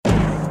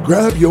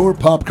Grab your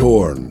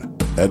popcorn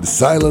and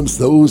silence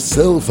those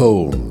cell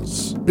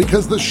phones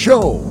because the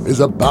show is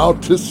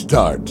about to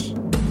start.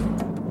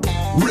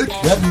 Rick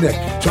and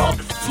Nick Talk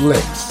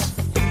Flicks.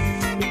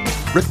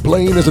 Rick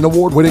Blaine is an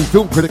award-winning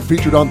film critic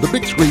featured on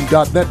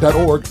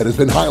thebigscreen.net.org and has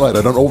been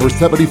highlighted on over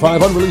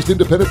 75 unreleased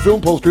independent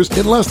film posters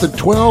in less than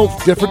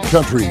 12 different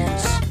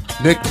countries.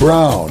 Nick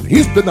Brown.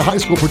 He's been the high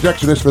school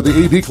projectionist for the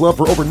AV Club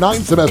for over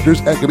 9 semesters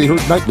and can be heard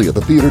nightly at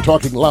the theater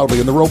talking loudly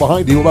in the row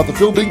behind you about the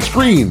film being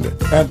screened.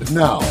 And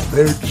now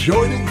they're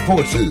joining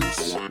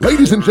forces.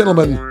 Ladies and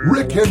gentlemen,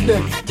 Rick and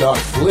Nick Talk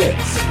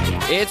Flicks.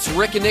 It's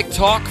Rick and Nick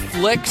Talk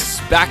Flicks,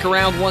 back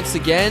around once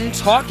again,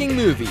 talking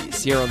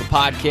movies here on the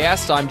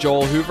podcast. I'm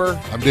Joel Hoover.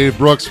 I'm Dave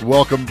Brooks.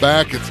 Welcome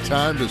back. It's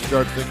time to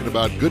start thinking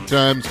about good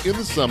times in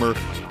the summer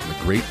in the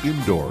great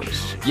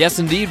indoors. Yes,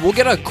 indeed. We'll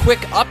get a quick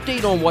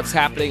update on what's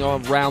happening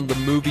around the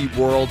movie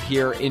world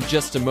here in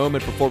just a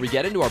moment before we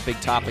get into our big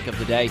topic of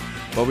the day.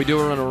 But we do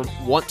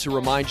want to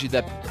remind you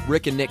that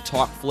Rick and Nick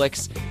Talk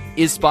Flicks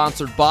is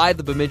sponsored by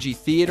the Bemidji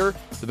Theater.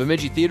 The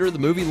Bemidji Theater, the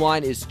movie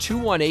line is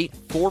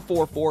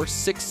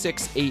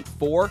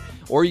 218-444-6684,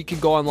 or you can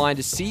go online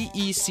to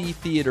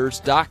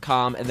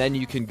cectheaters.com, and then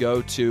you can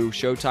go to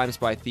Showtimes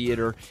by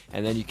Theater,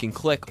 and then you can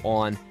click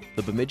on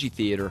the Bemidji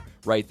Theater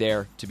right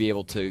there to be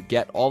able to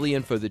get all the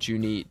info that you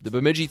need. The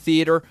Bemidji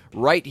Theater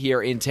right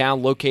here in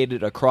town,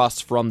 located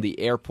across from the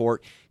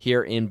airport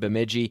here in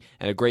Bemidji,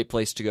 and a great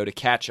place to go to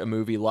catch a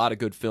movie. A lot of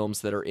good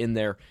films that are in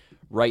there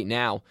right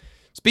now.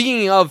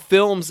 Speaking of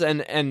films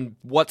and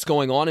what's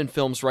going on in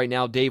films right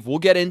now, Dave, we'll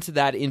get into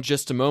that in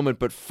just a moment.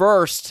 But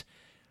first,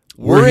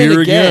 we're in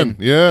here again.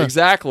 Yeah.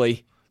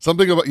 Exactly.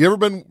 Something about, you ever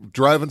been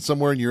driving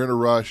somewhere and you're in a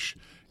rush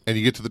and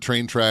you get to the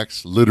train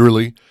tracks,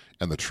 literally,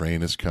 and the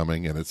train is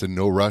coming and it's in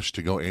no rush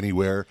to go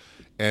anywhere.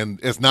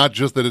 And it's not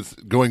just that it's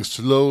going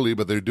slowly,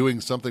 but they're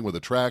doing something with a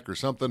track or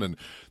something, and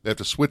they have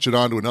to switch it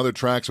onto another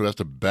track, so it has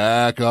to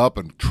back up,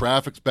 and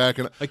traffic's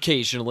backing up.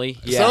 Occasionally,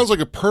 yeah. It sounds like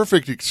a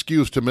perfect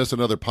excuse to miss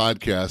another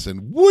podcast,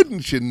 and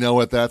wouldn't you know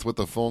it, that's what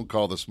the phone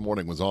call this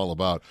morning was all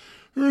about.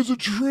 There's a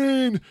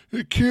train.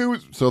 It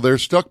can't. So they're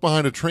stuck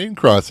behind a train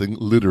crossing,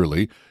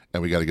 literally,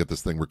 and we got to get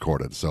this thing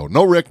recorded. So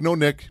no Rick, no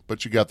Nick,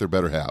 but you got their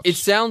better halves. It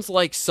sounds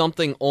like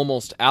something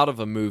almost out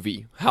of a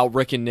movie, how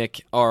Rick and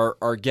Nick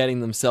are getting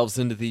themselves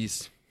into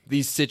these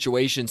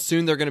situations.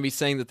 Soon they're going to be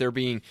saying that they're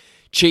being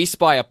chased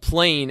by a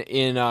plane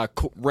in a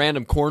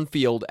random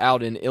cornfield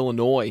out in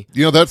Illinois.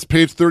 You know, that's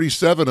page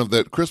 37 of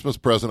that Christmas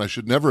present I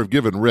should never have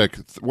given Rick.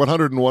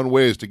 101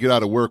 ways to get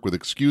out of work with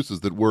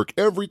excuses that work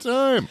every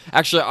time.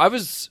 Actually, I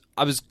was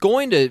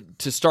going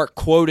to start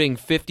quoting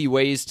 50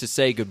 Ways to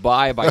Say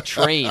Goodbye by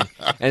Train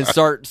and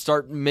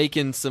start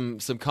making some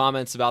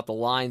comments about the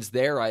lines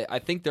there. I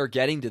think they're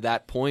getting to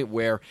that point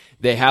where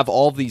they have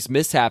all these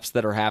mishaps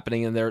that are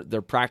happening, and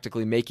they're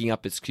practically making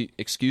up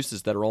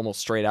excuses that are almost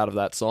straight out of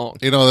that song.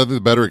 You know,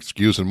 the better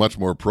excuse and much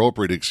more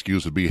appropriate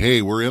excuse would be,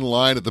 hey, we're in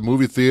line at the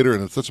movie theater,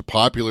 and it's such a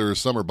popular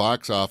summer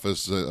box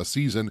office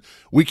season.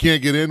 We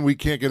can't get in, we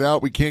can't get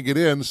out, we can't get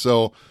in,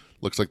 so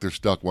looks like they're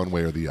stuck one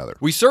way or the other.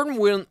 We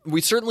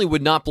certainly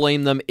would not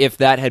blame them if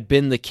that had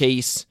been the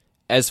case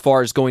as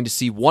far as going to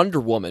see Wonder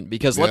Woman,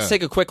 because let's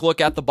take a quick look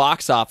at the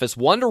box office.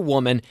 Wonder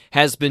Woman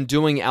has been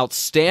doing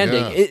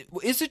outstanding. Yeah.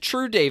 Is it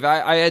true, Dave?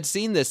 I had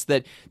seen this,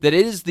 that it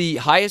is the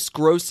highest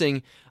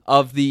grossing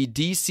of the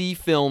DC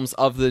films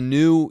of the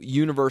new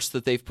universe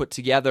that they've put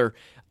together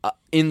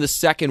in the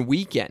second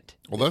weekend.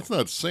 Well, that's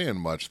not saying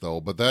much, though,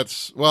 but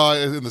that's, well,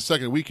 in the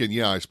second weekend,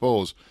 yeah, I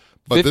suppose.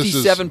 But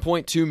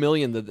 57.2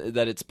 million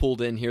that it's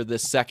pulled in here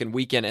this second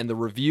weekend, and the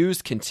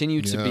reviews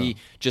continue to be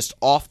just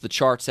off the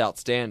charts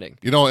outstanding.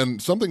 You know,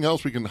 and something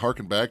else we can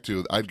harken back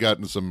to, I'd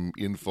gotten some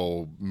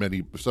info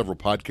several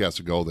podcasts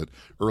ago that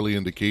early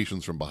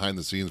indications from behind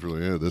the scenes were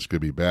like, this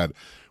could be bad.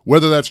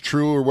 Whether that's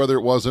true or whether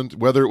it wasn't,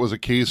 whether it was a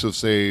case of,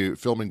 say,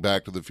 filming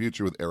Back to the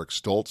Future with Eric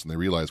Stoltz, and they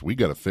realized we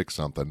got to fix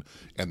something,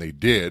 and they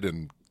did,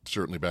 and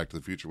certainly Back to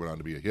the Future went on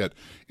to be a hit.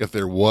 If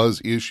there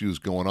was issues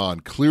going on,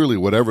 clearly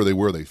whatever they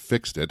were, they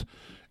fixed it.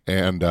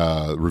 And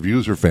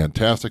reviews are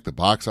fantastic. The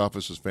box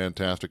office is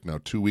fantastic. Now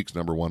 2 weeks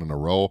 #1 in a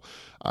row.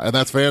 And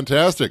that's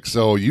fantastic.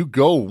 So you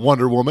go,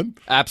 Wonder Woman.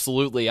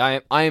 Absolutely.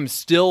 I am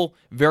still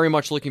very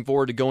much looking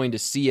forward to going to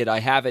see it. I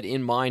have it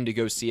in mind to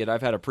go see it.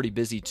 I've had a pretty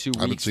busy 2 weeks.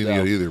 I haven't seen it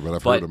yet either, but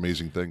I've heard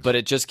amazing things. But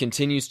it just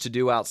continues to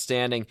do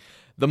outstanding.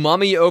 The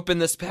Mummy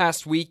opened this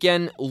past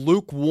weekend.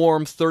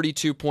 Lukewarm,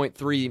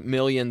 32.3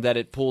 million that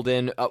it pulled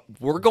in.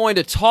 We're going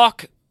to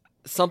talk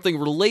something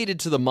related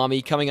to The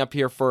Mummy coming up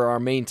here for our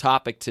main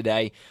topic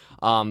today.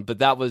 But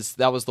that was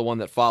the one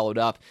that followed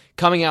up.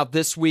 Coming out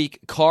this week,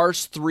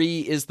 Cars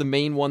 3 is the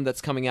main one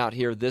that's coming out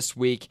here this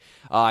week.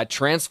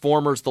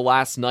 Transformers The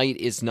Last Night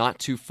is not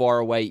too far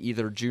away,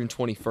 either June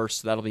 21st,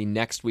 so that'll be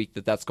next week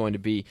that's going to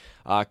be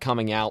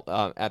coming out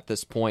at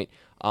this point.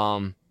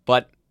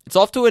 But it's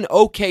off to an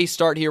okay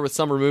start here with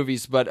summer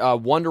movies,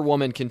 but Wonder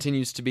Woman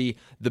continues to be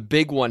the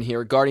big one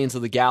here. Guardians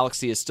of the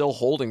Galaxy is still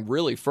holding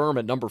really firm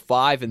at number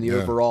 5 in the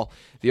overall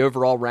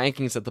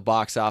rankings at the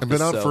box office. It's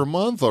been out for a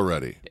month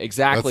already.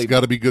 Exactly. That's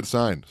got to be good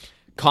signs.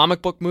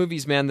 comic book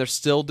movies, man, they're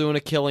still doing a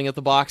killing at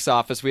the box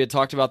office. We had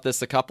talked about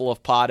this a couple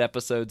of pod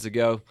episodes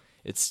ago.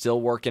 It's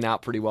still working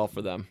out pretty well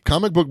for them.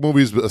 Comic book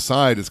movies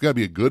aside, it's got to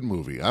be a good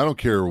movie. I don't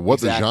care what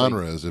the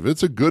genre is. If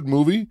it's a good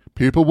movie,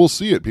 people will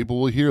see it. People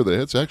will hear that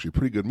it's actually a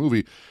pretty good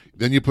movie.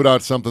 Then you put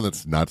out something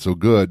that's not so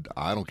good.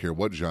 I don't care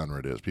what genre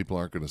it is. People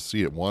aren't going to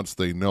see it once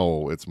they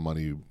know it's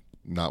money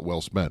not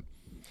well spent.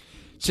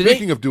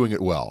 Speaking of doing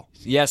it well.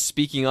 Yes,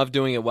 speaking of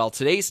doing it well,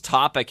 today's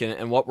topic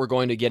and what we're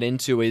going to get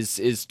into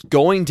is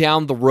going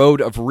down the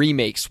road of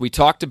remakes. We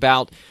talked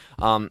about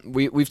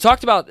we've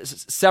talked about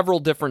several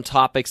different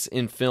topics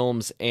in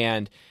films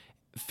and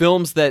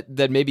films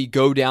that maybe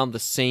go down the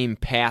same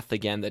path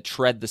again, that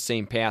tread the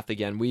same path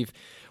again.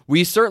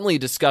 We certainly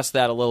discussed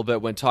that a little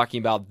bit when talking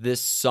about this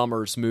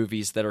summer's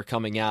movies that are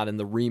coming out and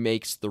the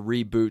remakes, the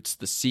reboots,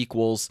 the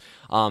sequels,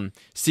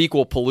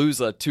 sequel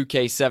palooza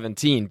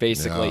 2K17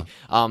 basically.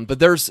 Yeah.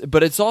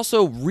 But it's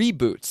also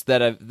reboots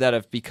that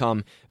have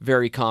become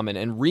very common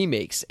and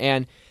remakes.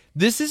 And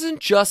this isn't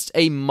just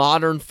a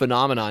modern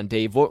phenomenon,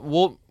 Dave.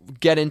 We'll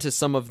get into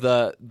some of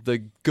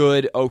the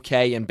good,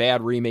 okay, and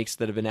bad remakes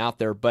that have been out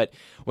there. But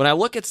when I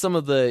look at some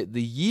of the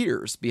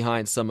years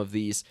behind some of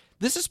these,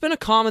 this has been a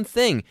common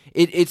thing.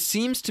 It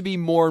seems to be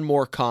more and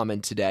more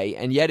common today,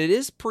 and yet it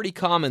is pretty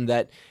common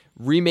that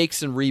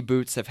remakes and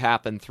reboots have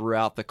happened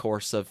throughout the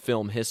course of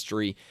film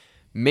history.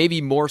 Maybe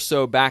more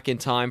so back in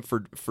time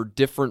for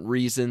different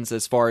reasons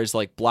as far as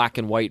like black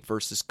and white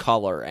versus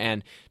color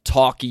and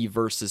talkie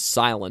versus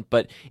silent,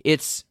 but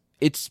it's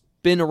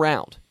been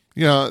around.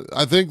 Yeah,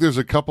 I think there's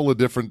a couple of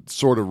different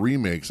sort of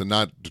remakes, and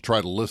not to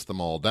try to list them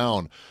all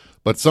down,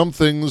 but some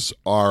things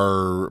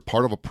are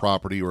part of a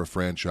property or a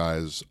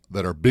franchise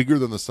that are bigger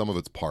than the sum of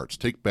its parts.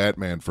 Take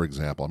Batman, for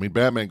example. I mean,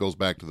 Batman goes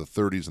back to the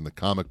 30s in the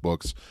comic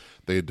books.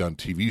 They had done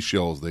TV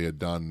shows. They had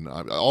done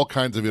all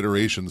kinds of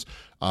iterations.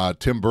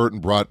 Tim Burton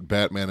brought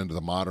Batman into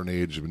the modern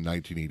age in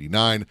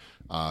 1989.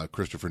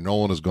 Christopher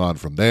Nolan has gone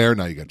from there.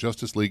 Now you got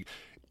Justice League.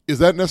 Is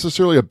that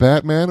necessarily a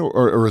Batman,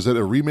 or is it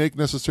a remake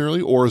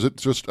necessarily, or is it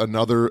just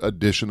another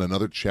edition,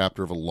 another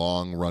chapter of a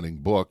long-running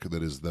book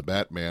that is the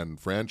Batman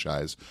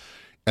franchise?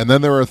 And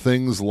then there are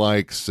things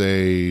like,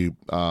 say,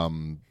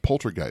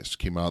 Poltergeist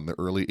came out in the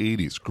early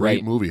 80s.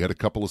 Great movie, had a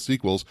couple of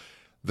sequels.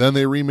 Then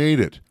they remade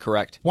it.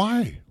 Correct.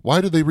 Why? Why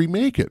did they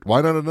remake it?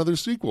 Why not another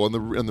sequel? And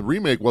the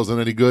remake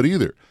wasn't any good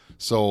either.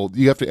 So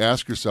you have to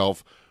ask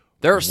yourself,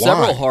 there are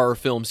several horror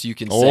films you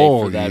can say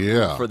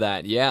for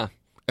that. Yeah.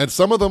 And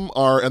some of them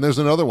are, and there's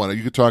another one.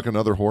 You could talk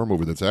another horror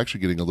movie that's actually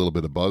getting a little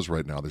bit of buzz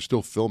right now. They're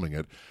still filming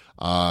it.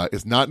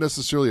 It's not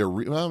necessarily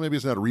maybe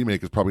it's not a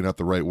remake. It's probably not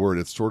the right word.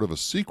 It's sort of a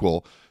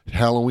sequel,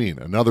 Halloween,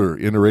 another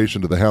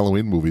iteration to the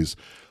Halloween movies.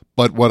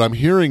 But what I'm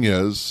hearing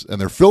is,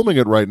 and they're filming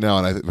it right now,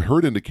 and I've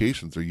heard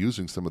indications they're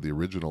using some of the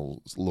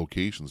original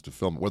locations to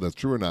film it. Whether that's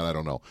true or not, I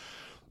don't know.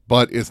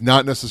 But it's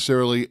not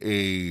necessarily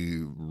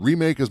a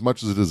remake as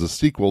much as it is a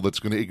sequel that's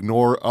going to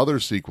ignore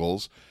other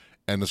sequels,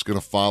 and it's going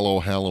to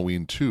follow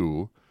Halloween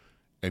 2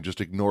 and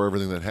just ignore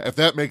everything that if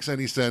that makes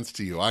any sense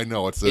to you. I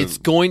know it's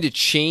going to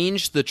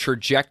change the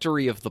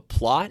trajectory of the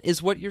plot,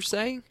 is what you're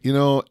saying? You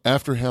know,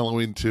 after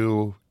Halloween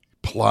 2,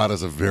 plot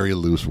is a very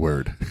loose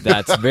word.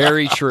 That's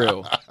very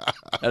true.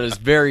 That is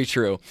very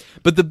true.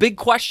 But the big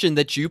question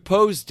that you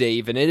posed,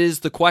 Dave, and it is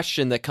the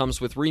question that comes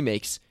with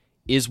remakes,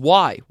 is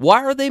why?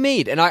 Why are they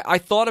made? And I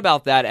thought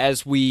about that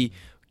as we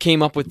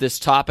came up with this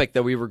topic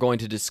that we were going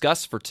to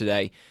discuss for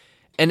today.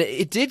 And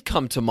it did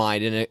come to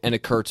mind and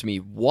occur to me,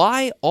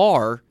 why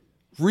are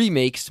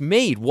remakes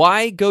made?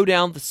 Why go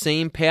down the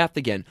same path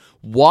again?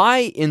 Why,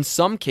 in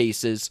some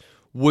cases,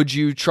 would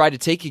you try to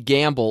take a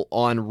gamble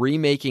on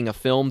remaking a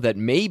film that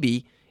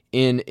maybe,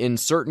 in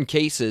certain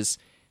cases,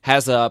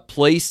 has a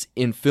place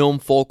in film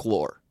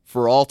folklore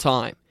for all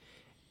time?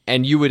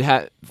 And you would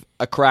have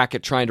a crack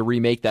at trying to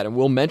remake that. And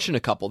we'll mention a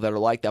couple that are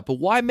like that. But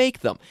why make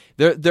them?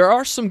 There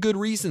are some good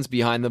reasons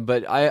behind them,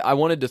 but I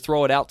wanted to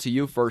throw it out to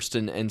you first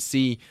and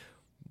see,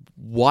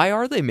 why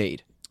are they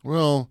made?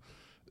 Well,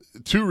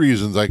 two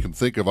reasons I can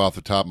think of off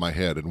the top of my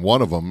head, and one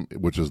of them,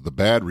 which is the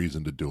bad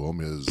reason to do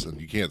them, is,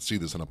 and you can't see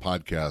this on a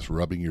podcast,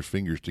 rubbing your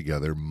fingers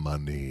together,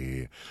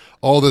 money.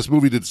 Oh, this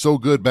movie did so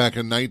good back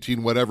in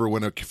 19 whatever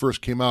when it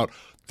first came out.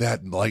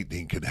 That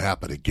lightning can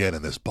happen again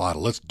in this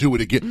bottle. Let's do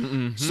it again.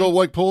 Mm-hmm. So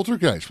like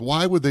Poltergeist,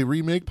 why would they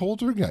remake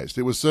Poltergeist?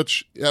 It was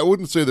such, I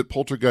wouldn't say that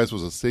Poltergeist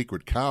was a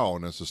sacred cow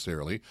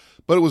necessarily,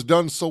 but it was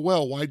done so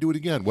well. Why do it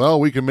again? Well,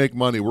 we can make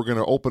money. We're going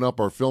to open up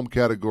our film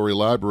category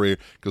library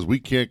because we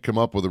can't come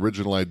up with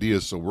original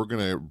ideas, so we're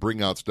going to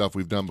bring out stuff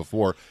we've done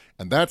before,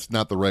 and that's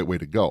not the right way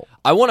to go.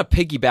 I want to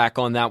piggyback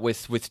on that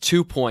with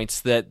 2 points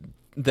that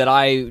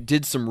I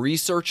did some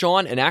research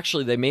on, and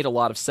actually they made a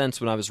lot of sense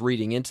when I was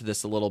reading into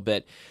this a little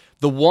bit.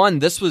 The one,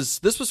 this was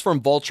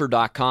from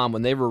Vulture.com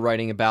when they were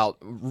writing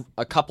about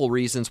a couple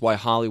reasons why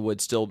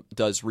Hollywood still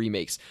does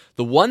remakes.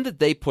 The one that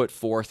they put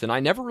forth, and I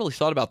never really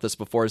thought about this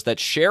before, is that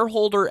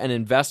shareholder and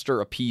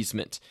investor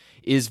appeasement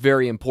is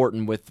very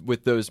important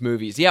with those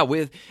movies. Yeah,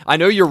 I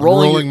know you're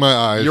rolling my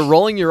eyes. You're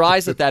rolling your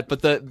eyes at that,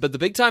 but the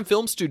big time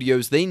film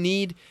studios, they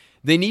need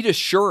they need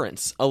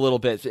assurance a little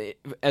bit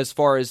as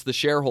far as the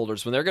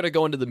shareholders. When they're going to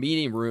go into the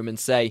meeting room and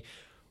say,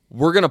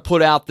 we're going to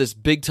put out this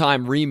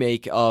big-time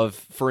remake of,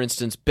 for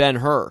instance,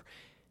 Ben-Hur,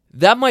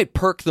 that might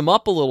perk them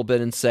up a little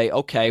bit and say,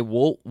 okay,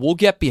 we'll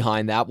get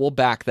behind that. We'll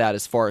back that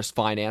as far as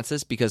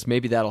finances, because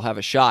maybe that'll have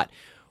a shot.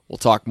 We'll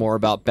talk more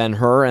about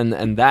Ben-Hur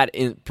and that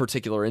in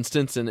particular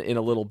instance in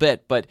a little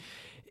bit. But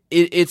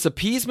it's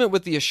appeasement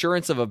with the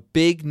assurance of a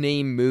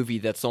big-name movie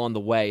that's on the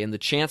way and the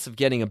chance of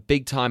getting a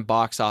big-time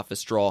box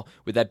office draw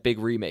with that big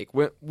remake.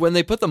 When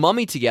they put The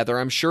Mummy together,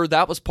 I'm sure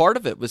that was part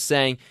of it, was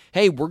saying,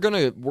 hey, we're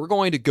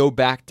going to go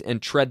back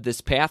and tread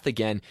this path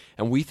again,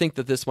 and we think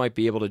that this might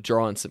be able to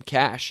draw in some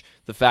cash.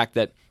 The fact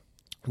that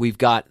we've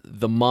got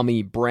the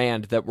Mummy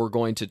brand that we're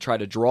going to try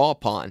to draw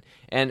upon,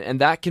 and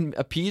that can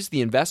appease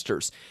the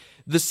investors.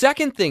 The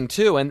second thing,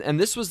 too, and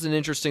this was an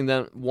interesting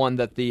one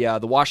that the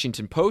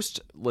Washington Post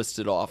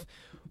listed off,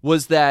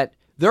 was that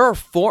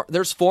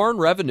there's foreign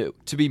revenue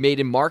to be made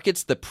in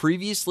markets that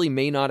previously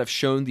may not have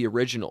shown the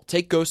original.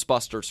 Take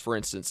Ghostbusters, for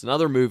instance,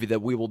 another movie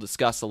that we will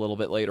discuss a little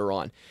bit later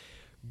on.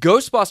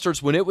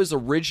 Ghostbusters, when it was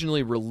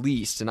originally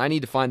released, and I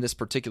need to find this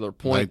particular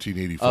point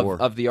 1984.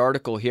 Of the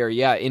article here,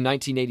 in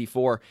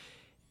 1984,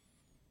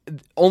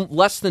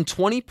 less than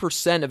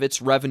 20% of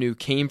its revenue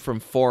came from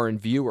foreign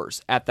viewers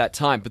at that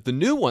time. But the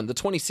new one, the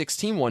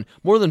 2016 one,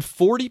 more than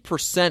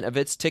 40% of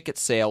its ticket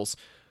sales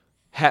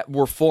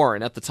were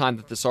foreign at the time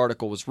that this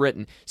article was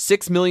written.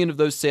 6 million of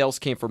those sales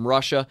came from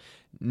Russia.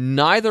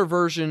 Neither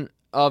version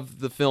of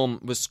the film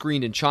was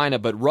screened in China,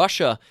 but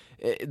Russia,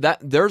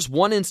 there's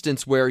one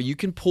instance where you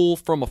can pull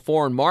from a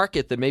foreign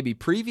market that maybe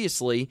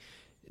previously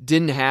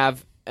didn't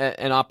have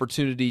an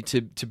opportunity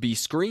to be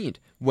screened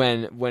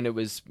when it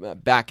was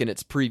back in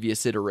its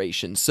previous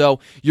iteration. So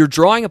you're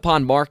drawing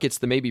upon markets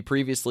that maybe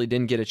previously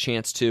didn't get a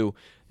chance to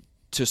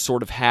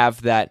sort of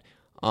have that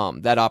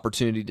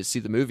opportunity to see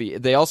the movie.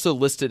 They also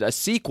listed a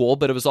sequel,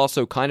 but it was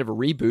also kind of a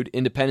reboot,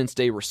 Independence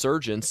Day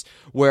Resurgence,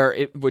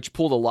 which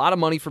pulled a lot of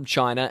money from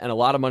China and a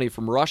lot of money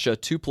from Russia,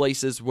 two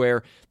places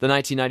where the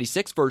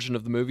 1996 version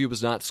of the movie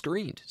was not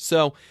screened.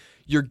 So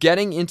you're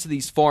getting into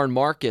these foreign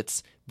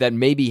markets that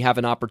maybe have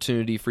an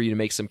opportunity for you to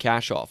make some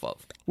cash off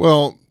of.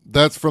 Well,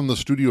 that's from the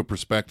studio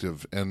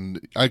perspective,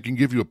 and I can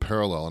give you a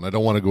parallel, and I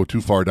don't want to go too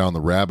far down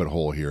the rabbit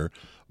hole here,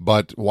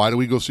 but why do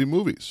we go see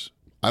movies?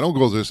 I don't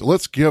go this,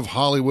 let's give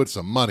Hollywood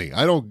some money.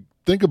 I don't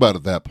think about it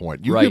at that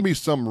point. You give me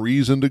some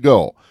reason to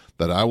go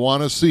that I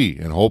want to see,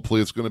 and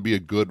hopefully it's going to be a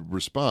good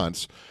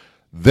response,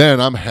 then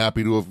I'm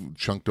happy to have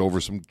chunked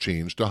over some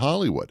change to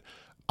Hollywood.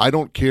 I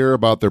don't care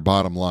about their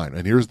bottom line,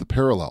 and here's the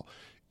parallel.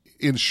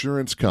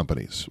 Insurance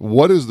companies.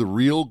 What is the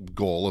real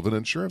goal of an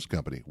insurance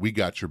company? We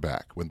got your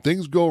back. When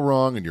things go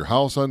wrong and your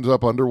house ends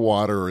up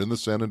underwater or in the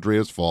San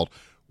Andreas Fault,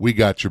 we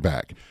got your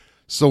back.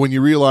 So when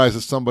you realize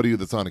that somebody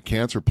that's on a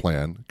cancer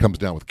plan comes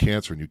down with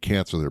cancer and you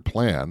cancel their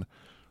cancer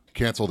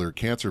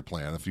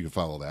plan, if you can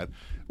follow that,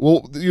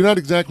 well, you're not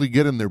exactly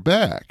getting their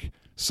back.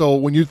 So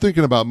when you're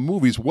thinking about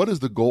movies, what is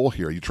the goal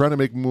here? Are you trying to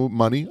make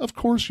money? Of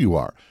course you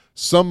are.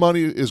 Some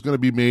money is going to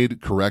be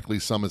made correctly,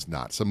 some is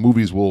not. Some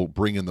movies will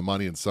bring in the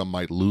money and some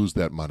might lose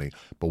that money.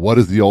 But what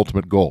is the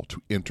ultimate goal?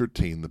 To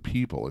entertain the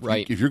people.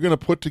 If you're going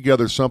to put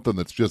together something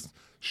that's just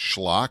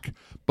schlock,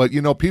 but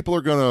people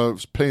are going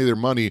to pay their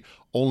money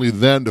only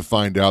then to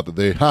find out that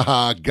they,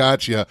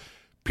 gotcha.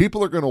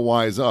 People are going to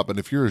wise up. And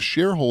if you're a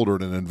shareholder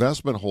and an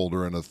investment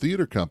holder in a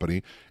theater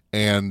company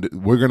and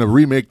we're going to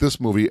remake this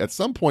movie, at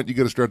some point you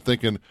got to start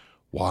thinking,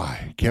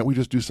 why? Can't we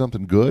just do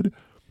something good?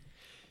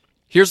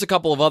 Here's a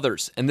couple of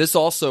others, and this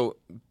also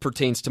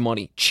pertains to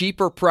money.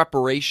 Cheaper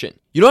preparation.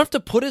 You don't have to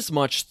put as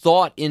much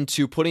thought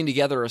into putting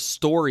together a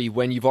story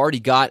when you've already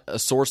got a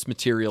source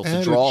material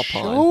to draw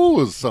upon.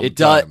 It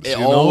does.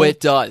 It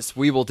does.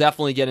 We will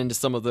definitely get into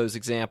some of those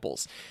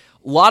examples.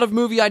 A lot of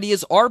movie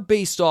ideas are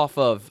based off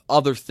of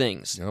other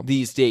things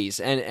these days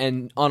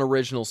and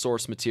unoriginal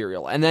source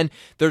material. And then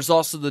there's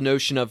also the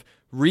notion of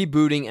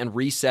rebooting and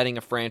resetting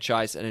a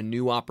franchise and a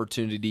new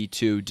opportunity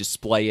to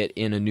display it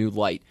in a new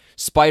light.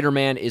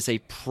 Spider-Man is a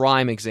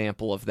prime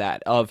example of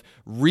that, of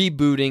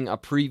rebooting a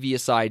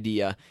previous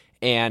idea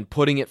and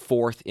putting it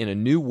forth in a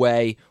new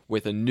way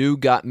with a new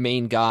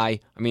main guy.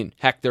 I mean,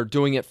 heck, they're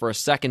doing it for a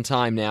second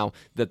time now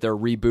that they're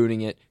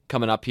rebooting it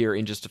coming up here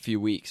in just a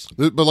few weeks.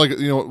 But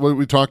what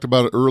we talked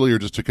about earlier,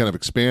 just to kind of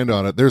expand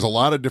on it, there's a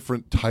lot of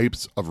different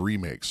types of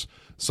remakes.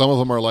 Some of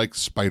them are like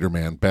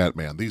Spider-Man,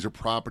 Batman. These are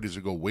properties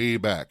that go way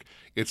back.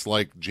 It's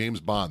like James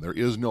Bond. There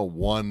is no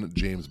one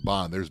James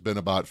Bond. There's been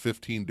about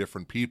 15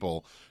 different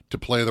people to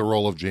play the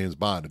role of James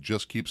Bond. It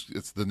just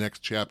it's the next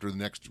chapter, the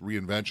next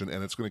reinvention,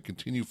 and it's going to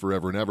continue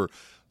forever and ever.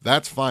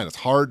 That's fine. It's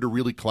hard to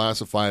really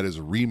classify it as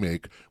a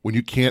remake when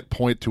you can't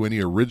point to any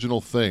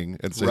original thing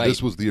and say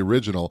this was the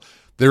original.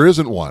 There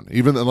isn't one.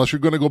 Even unless you're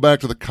going to go back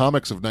to the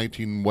comics of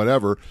 19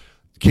 whatever,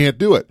 can't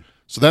do it.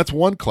 So that's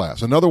one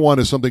class. Another one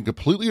is something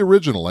completely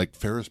original, like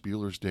Ferris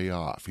Bueller's Day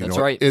Off. That's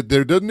right.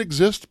 There doesn't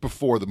exist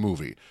before the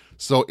movie.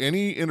 So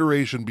any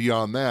iteration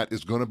beyond that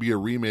is going to be a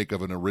remake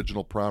of an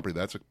original property.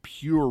 That's a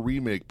pure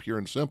remake, pure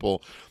and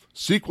simple.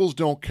 Sequels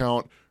don't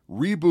count.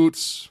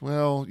 Reboots,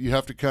 well, you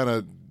have to kind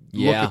of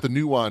look at the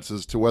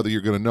nuances to whether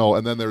you're going to know.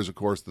 And then there's, of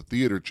course, the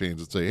theater chains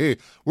that say, hey,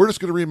 we're just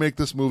going to remake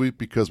this movie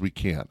because we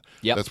can.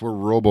 Yep. That's where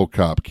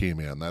RoboCop came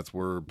in. That's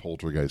where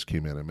Poltergeist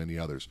came in and many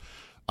others.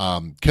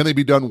 Can they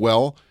be done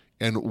well?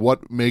 And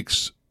what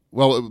makes...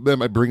 Well, that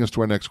might bring us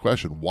to our next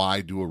question. Why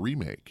do a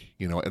remake?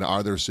 And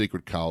are there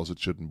sacred cows that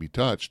shouldn't be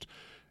touched?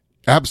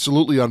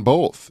 Absolutely on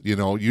both.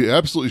 You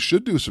absolutely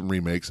should do some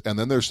remakes, and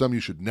then there's some you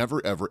should never,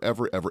 ever,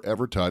 ever, ever,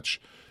 ever touch,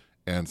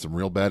 and some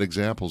real bad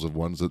examples of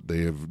ones that they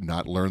have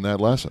not learned that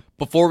lesson.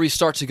 Before we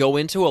start to go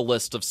into a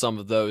list of some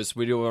of those,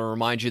 we do want to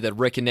remind you that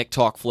Rick and Nick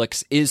Talk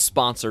Flicks is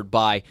sponsored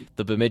by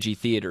the Bemidji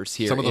Theaters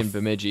here in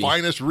Bemidji.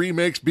 Finest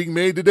remakes being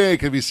made today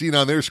can be seen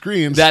on their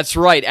screens. That's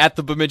right. At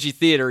the Bemidji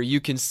Theater,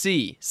 you can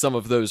see some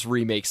of those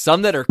remakes,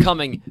 some that are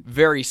coming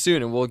very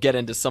soon, and we'll get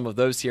into some of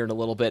those here in a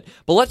little bit.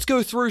 But let's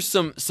go through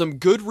some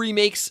good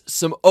remakes,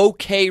 some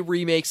okay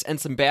remakes, and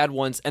some bad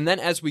ones. And then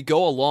as we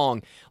go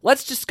along,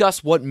 let's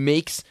discuss what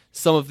makes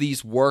some of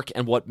these work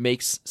and what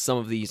makes some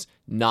of these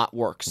not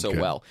work so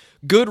well.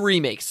 Good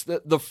remakes.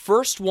 The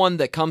first one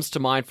that comes to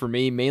mind for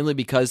me, mainly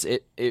because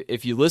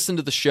if you listen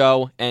to the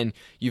show, and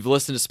you've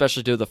listened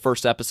especially to the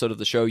first episode of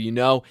the show, you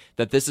know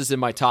that this is in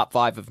my top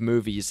 5 of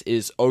movies,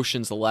 is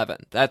Ocean's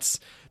 11. That's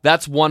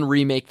one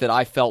remake that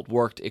I felt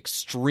worked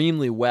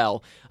extremely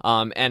well,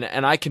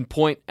 and I can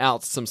point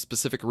out some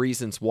specific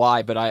reasons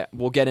why, but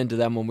we'll get into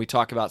them when we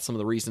talk about some of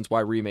the reasons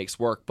why remakes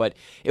work. But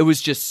it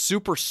was just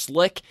super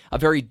slick, a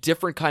very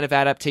different kind of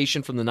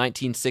adaptation from the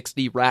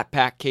 1960 Rat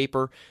Pack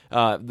caper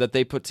that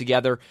they put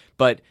together,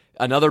 but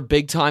another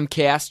big-time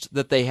cast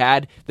that they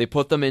had. They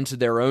put them into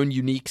their own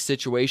unique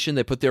situation.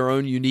 They put their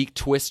own unique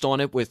twist on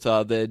it with the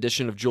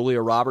addition of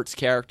Julia Roberts'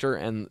 character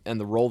and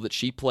the role that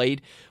she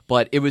played.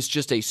 But it was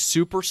just a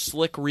super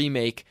slick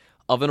remake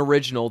of an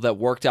original that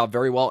worked out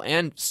very well,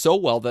 and so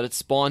well that it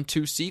spawned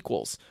 2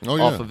 sequels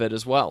off of it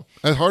as well.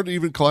 It's hard to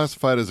even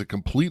classify it as a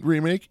complete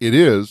remake. It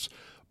is,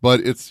 but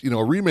it's,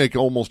 a remake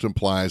almost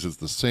implies it's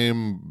the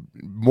same,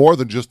 more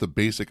than just the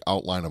basic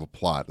outline of a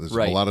plot. There's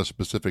a lot of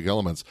specific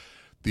elements.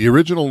 The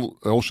original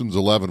Ocean's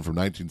 11 from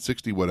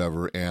 1960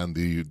 whatever, and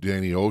the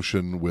Danny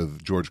Ocean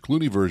with George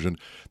Clooney version,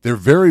 they're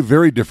very,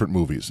 very different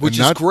movies. Which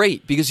is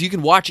great, because you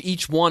can watch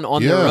each one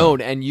on their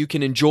own, and you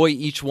can enjoy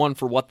each one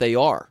for what they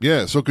are.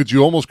 Yeah, so could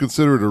you almost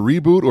consider it a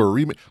reboot or a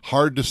remake?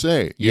 Hard to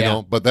say, you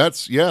know. But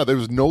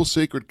there's no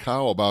sacred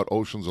cow about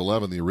Ocean's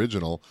 11, the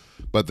original,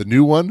 but the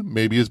new one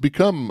maybe has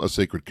become a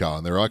sacred cow,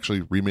 and they're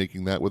actually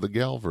remaking that with a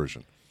gal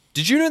version.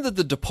 Did you know that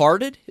The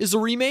Departed is a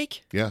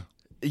remake? Yeah.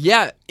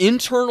 Yeah,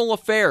 Internal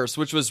Affairs,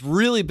 which was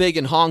really big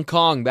in Hong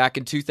Kong back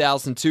in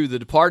 2002. The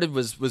Departed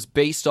was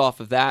based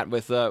off of that,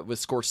 with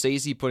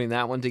Scorsese putting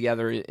that one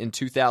together in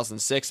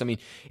 2006. I mean,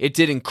 it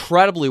did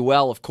incredibly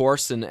well, of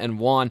course, and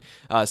won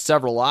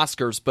several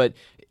Oscars, but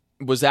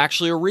was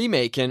actually a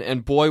remake,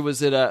 and boy,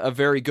 was it a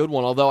very good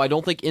one, although I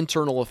don't think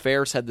Internal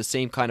Affairs had the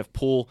same kind of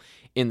pull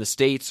in the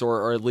States,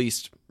 or at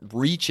least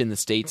reach in the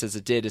States as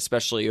it did,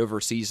 especially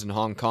overseas in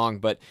Hong Kong.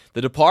 But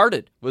The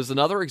Departed was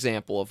another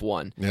example of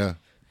one. Yeah.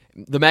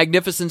 The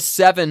Magnificent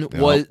Seven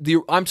was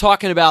I'm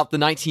talking about the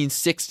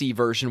 1960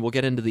 version. We'll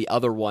get into the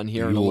other one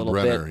here in a little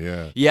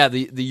bit. Yeah,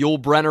 the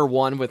Yul Brynner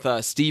one with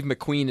Steve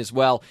McQueen as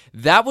well.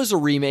 That was a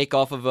remake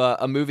off of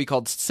a movie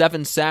called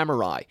Seven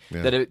Samurai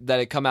that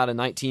had come out in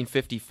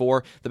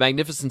 1954. The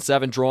Magnificent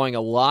Seven drawing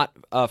a lot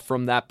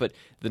from that, but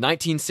the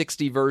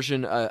 1960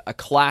 version, a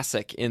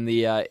classic in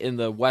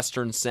the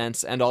Western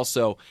sense, and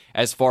also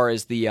as far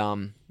as the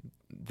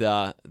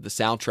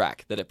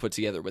soundtrack that it put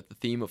together with the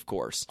theme, of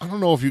course. I don't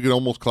know if you could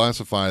almost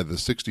classify the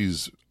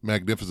 60s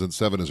Magnificent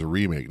Seven as a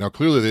remake. Now,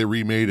 clearly they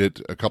remade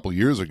it a couple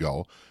years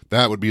ago.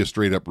 That would be a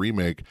straight-up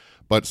remake.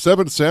 But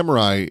Seven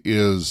Samurai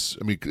is,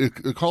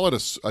 call it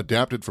a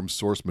adapted from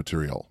source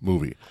material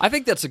movie. I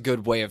think that's a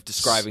good way of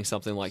describing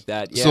something like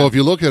that, yeah. So if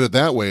you look at it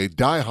that way,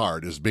 Die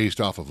Hard is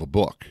based off of a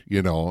book,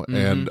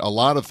 and a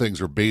lot of things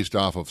are based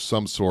off of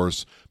some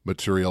source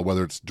material,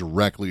 whether it's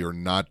directly or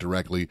not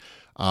directly.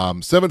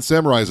 Seven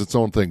Samurai is its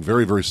own thing,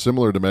 very, very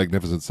similar to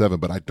Magnificent Seven,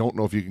 but I don't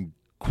know if you can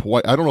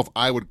I don't know if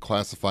I would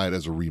classify it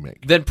as a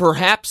remake. Then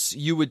perhaps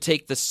you would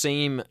take the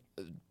same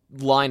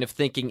line of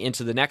thinking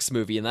into the next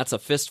movie, and that's A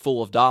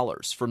Fistful of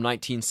Dollars from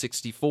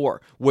 1964,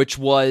 which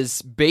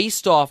was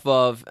based off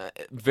of,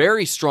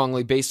 very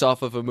strongly based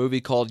off of a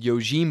movie called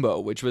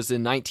Yojimbo, which was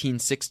in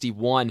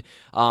 1961,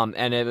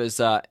 and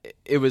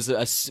it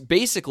was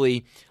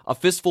basically A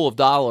Fistful of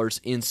Dollars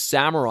in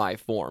samurai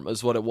form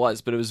is what it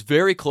was, but it was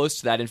very close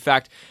to that. In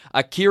fact,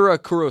 Akira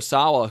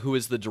Kurosawa, who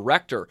is the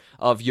director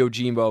of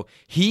Yojimbo,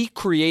 he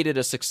created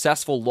a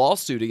successful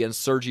lawsuit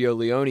against Sergio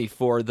Leone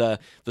for the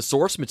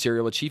source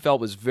material, which he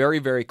felt was very,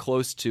 very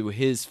close to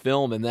his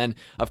film. And then,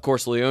 of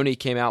course, Leone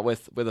came out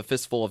with A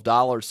Fistful of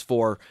Dollars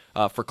for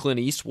Clint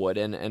Eastwood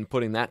and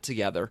putting that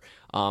together.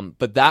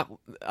 But that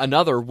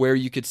another where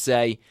you could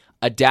say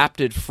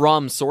adapted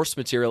from source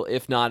material,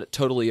 if not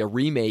totally a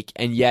remake,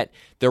 and yet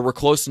there were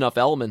close enough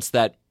elements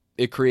that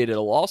it created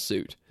a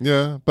lawsuit.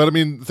 Yeah, but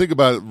think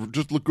about it.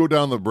 Just go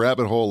down the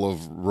rabbit hole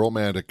of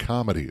romantic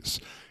comedies.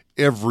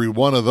 every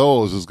one of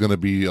those is going to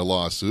be a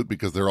lawsuit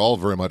because they're all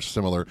very much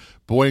similar.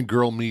 Boy and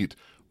girl meet.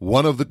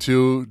 One of the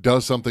two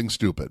does something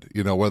stupid,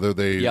 whether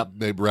they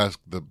wreck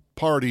the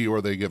party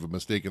or they give a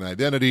mistaken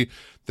identity.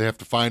 They have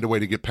to find a way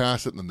to get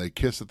past it, and then they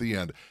kiss at the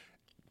end.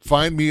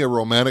 Find me a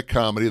romantic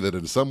comedy that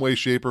in some way,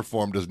 shape, or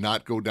form does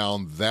not go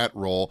down that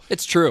role.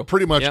 It's true.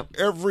 Pretty much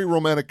every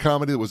romantic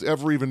comedy that was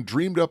ever even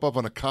dreamed up of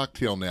on a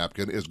cocktail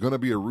napkin is going to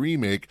be a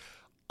remake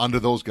under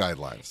those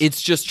guidelines.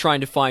 It's just trying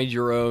to find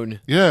your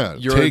own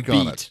take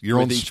own on it, your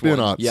own spin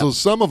on it. Yep. So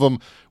some of them,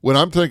 when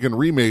I'm thinking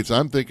remakes,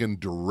 I'm thinking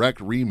direct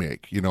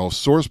remake.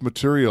 Source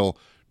material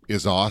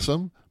is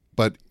awesome,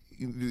 but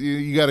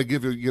you got to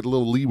get a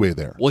little leeway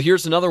there. Well,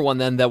 here's another one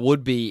then that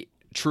would be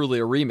truly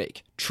a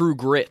remake. True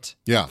Grit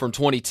from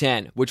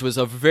 2010, which was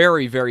a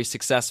very, very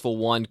successful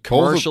one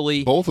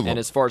commercially both of them. And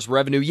as far as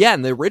revenue. Yeah,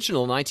 and the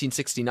original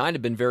 1969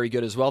 had been very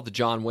good as well, the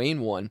John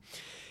Wayne one.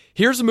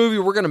 Here's a movie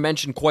we're going to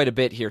mention quite a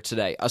bit here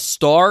today. A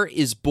Star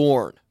is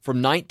Born from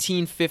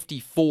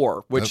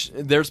 1954, which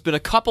there's been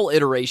a couple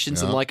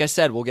iterations, and like I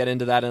said, we'll get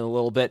into that in a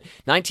little bit.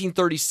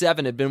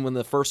 1937 had been when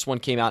the first one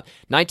came out.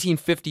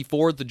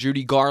 1954, the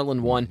Judy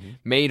Garland one,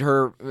 made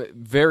her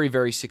very,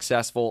 very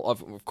successful.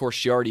 Of course,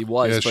 she already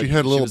was. Yeah, but she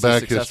had a little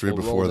back history role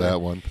before there.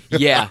 that one.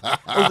 Yeah,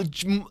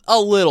 a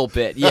little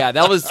bit. Yeah,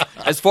 that was,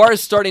 as far as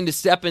starting to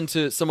step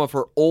into some of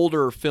her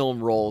older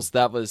film roles,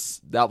 that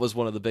was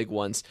one of the big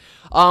ones.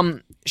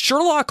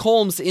 Sherlock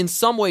Holmes, in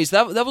some ways,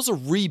 that was a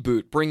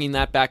reboot, bringing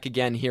that back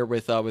again here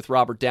with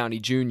Robert Downey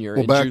Jr.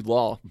 and Jude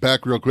Law.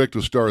 Back real quick to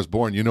A Star is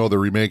Born. They're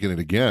remaking it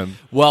again.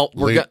 Well,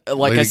 like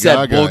I said,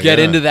 Gaga, we'll get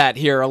into that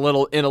here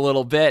in a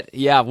little bit.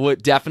 Yeah,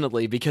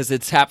 definitely, because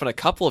it's happened a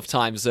couple of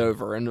times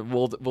over, and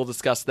we'll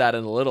discuss that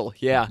in a little.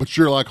 Yeah. But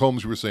Sherlock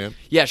Holmes, you were saying?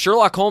 Yeah,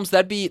 Sherlock Holmes.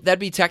 That'd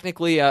be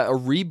technically a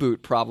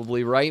reboot,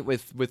 probably, right?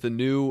 With a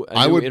new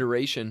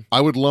iteration. I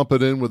would lump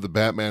it in with the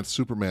Batman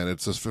Superman.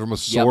 It's from a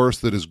source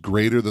that is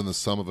greater than the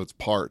sum of its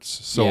parts.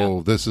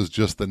 So this is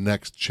just the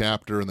next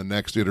chapter and the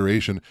next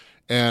iteration.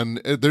 And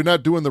they're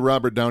not doing the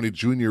Robert Downey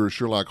Jr. or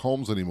Sherlock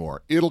Holmes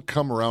anymore. It'll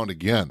come around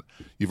again.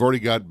 You've already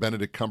got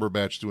Benedict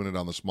Cumberbatch doing it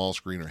on the small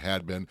screen, or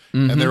had been,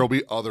 and there will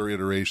be other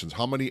iterations.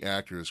 How many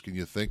actors can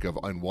you think of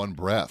in one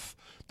breath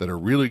that are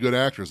really good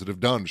actors that have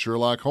done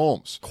Sherlock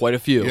Holmes? Quite a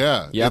few.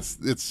 Yeah,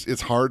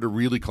 it's hard to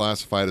really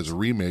classify it as a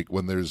remake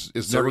when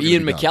it's never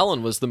Ian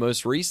McKellen was the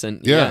most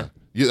recent. Yeah,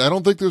 I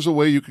don't think there's a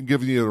way you can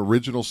give me an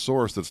original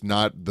source that's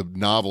not the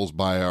novels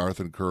by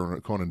Arthur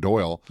Conan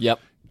Doyle. Yep.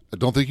 I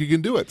don't think you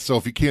can do it. So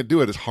if you can't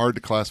do it, it's hard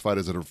to classify it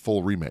as a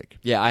full remake.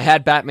 Yeah, I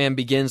had Batman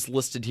Begins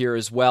listed here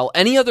as well.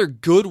 Any other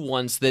good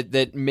ones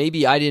that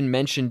maybe I didn't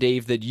mention,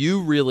 Dave, that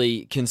you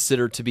really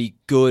consider to be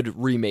good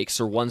remakes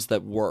or ones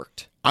that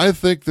worked? I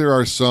think there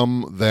are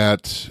some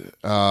that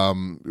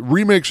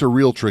remakes are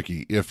real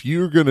tricky. If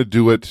you're going to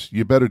do it,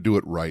 you better do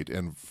it right.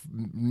 And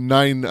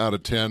 9 out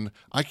of 10,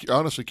 I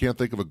honestly can't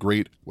think of a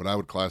great, what I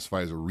would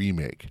classify as a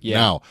remake. Yeah.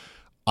 Now,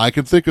 I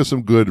can think of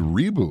some good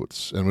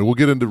reboots, and we'll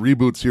get into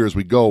reboots here as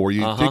we go, where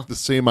you take the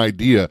same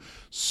idea,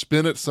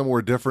 spin it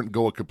somewhere different,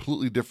 go a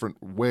completely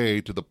different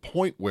way to the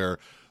point where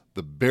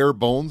the bare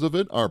bones of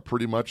it are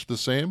pretty much the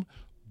same,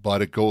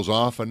 but it goes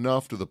off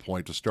enough to the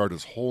point to start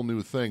this whole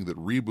new thing that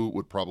reboot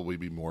would probably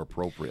be more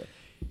appropriate.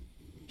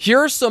 Here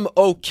are some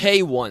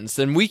okay ones,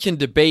 and we can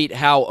debate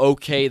how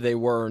okay they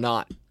were or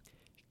not.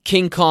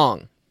 King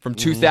Kong from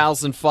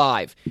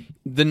 2005.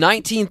 The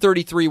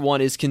 1933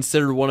 one is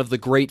considered one of the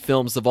great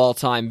films of all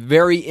time,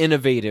 very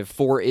innovative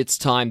for its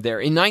time there.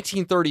 In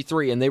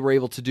 1933, and they were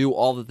able to do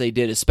all that they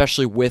did,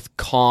 especially with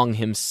Kong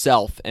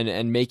himself,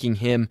 and making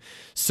him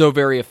so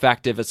very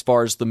effective as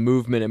far as the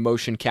movement and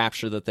motion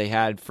capture that they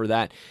had for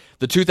that.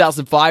 The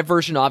 2005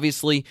 version,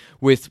 obviously,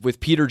 with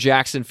Peter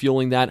Jackson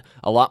fueling that,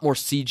 a lot more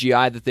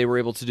CGI that they were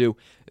able to do.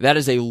 That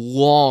is a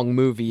long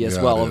movie as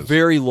well, a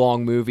very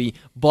long movie,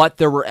 but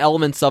there were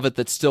elements of it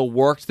that still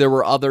worked. There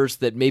were others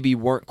that maybe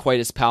weren't quite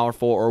as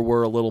powerful or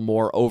were a little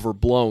more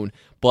overblown,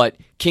 but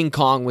King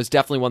Kong was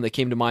definitely one that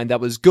came to mind that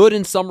was good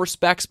in some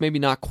respects, maybe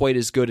not quite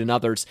as good in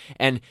others,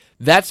 and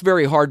that's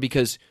very hard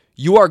because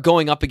you are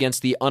going up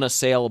against the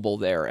unassailable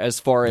there as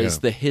far as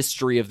the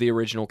history of the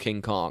original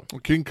King Kong.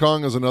 Well, King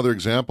Kong is another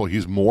example.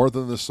 He's more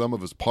than the sum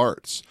of his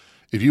parts.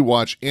 If you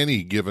watch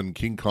any given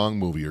King Kong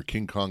movie or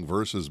King Kong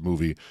versus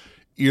movie,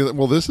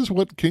 this is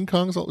what King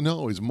Kong's...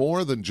 No, he's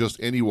more than just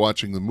any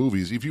watching the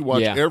movies. If you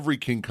watch every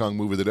King Kong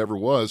movie that ever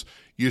was,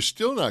 you're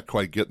still not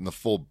quite getting the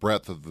full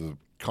breadth of the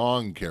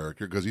Kong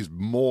character because he's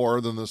more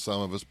than the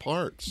sum of his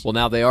parts. Well,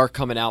 now they are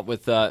coming out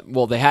with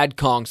they had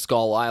Kong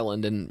Skull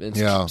Island and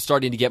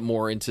starting to get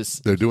more into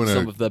They're doing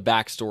some of the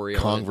backstory.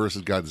 Kong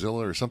versus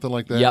Godzilla or something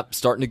like that. Yep,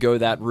 starting to go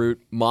that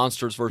route.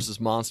 Monsters versus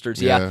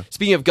monsters. Yeah.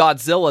 Speaking of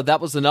Godzilla, that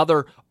was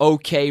another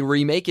okay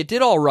remake. It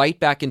did all right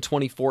back in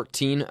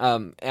 2014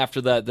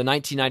 after the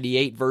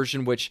 1998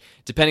 version, which,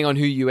 depending on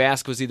who you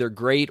ask, was either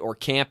great or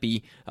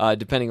campy,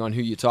 depending on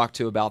who you talk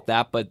to about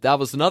that. But that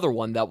was another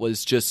one that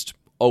was just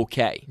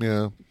okay.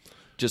 Yeah.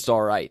 Just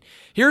all right.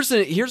 Here's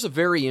a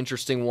very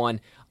interesting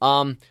one.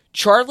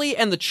 Charlie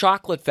and the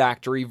Chocolate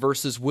Factory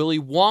versus Willy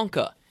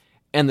Wonka.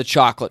 and the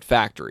Chocolate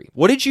Factory.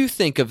 What did you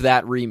think of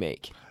that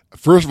remake?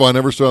 First of all, I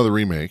never saw the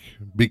remake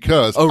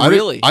because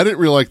really? I didn't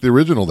really like the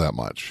original that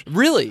much.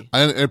 Really?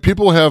 And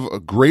people have a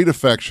great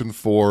affection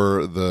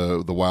for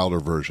the Wilder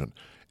version,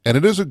 and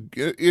it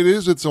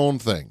is its own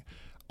thing.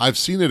 I've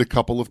seen it a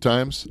couple of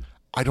times.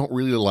 I don't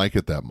really like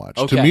it that much.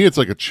 Okay. To me, it's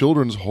like a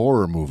children's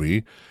horror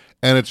movie,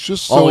 and it's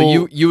just so.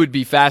 Oh, you would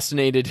be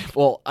fascinated.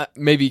 Well,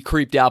 maybe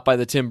creeped out by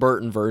the Tim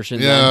Burton version.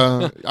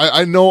 Yeah,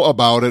 I know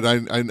about it.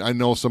 I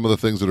know some of the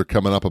things that are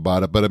coming up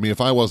about it. But I mean,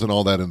 if I wasn't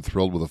all that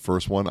enthralled with the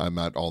first one, I'm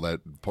not all that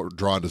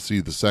drawn to see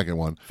the second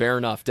one. Fair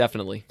enough,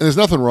 definitely. And there's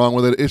nothing wrong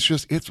with it.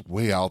 It's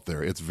way out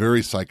there. It's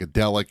very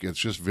psychedelic.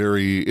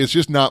 It's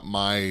just not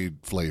my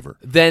flavor.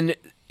 Then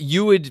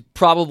you would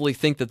probably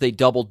think that they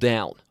doubled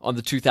down on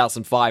the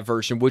 2005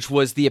 version, which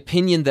was the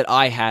opinion that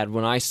I had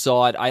when I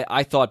saw it.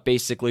 I thought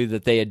basically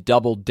that they had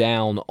doubled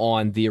down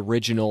on the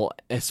original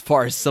as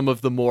far as some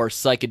of the more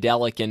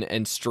psychedelic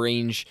and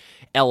strange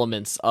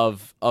elements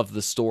of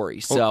the story.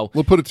 So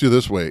we'll put it to you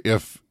this way.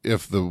 If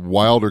the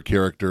Wilder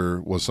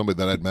character was somebody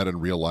that I'd met in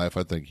real life,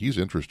 I think he's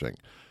interesting.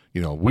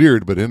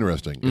 Weird but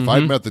interesting. If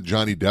I'd met the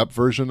Johnny Depp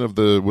version of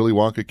the Willy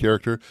Wonka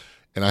character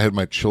and I had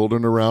my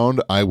children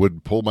around, I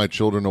would pull my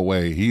children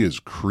away. He is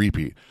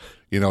creepy.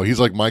 He's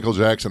like Michael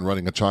Jackson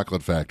running a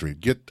chocolate factory.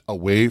 Get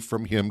away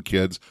from him,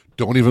 kids.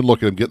 Don't even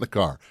look at him. Get in the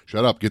car.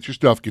 Shut up. Get your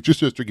stuff. Get your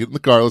sister. Get in the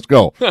car. Let's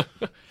go.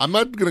 I'm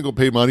not going to go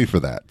pay money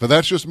for that. But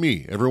that's just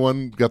me.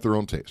 Everyone got their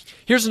own taste.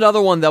 Here's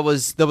another one that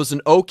was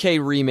an okay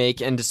remake,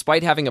 and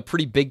despite having a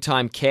pretty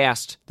big-time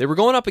cast, they were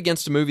going up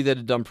against a movie that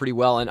had done pretty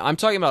well, and I'm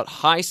talking about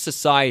High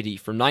Society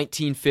from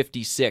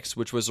 1956,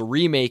 which was a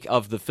remake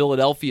of the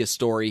Philadelphia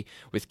Story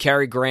with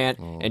Cary Grant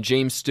and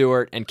James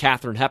Stewart and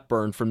Katharine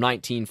Hepburn from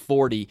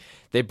 1940.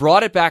 They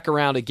brought it back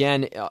around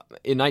again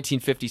in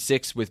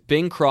 1956 with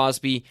Bing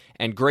Crosby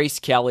and Grace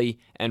Kelly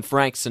and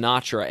Frank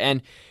Sinatra.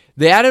 And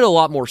they added a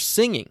lot more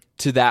singing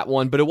to that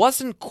one, but it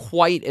wasn't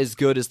quite as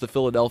good as the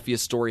Philadelphia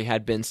Story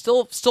had been.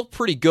 Still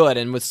pretty good,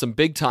 and with some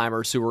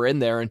big-timers who were in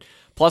there. And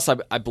plus,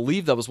 I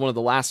believe that was one of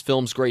the last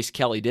films Grace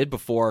Kelly did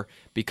before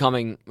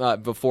taking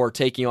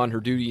on her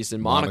duties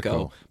in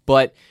Monaco.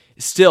 But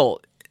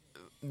still,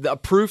 the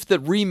proof that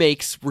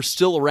remakes were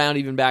still around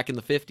even back in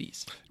the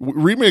 50s.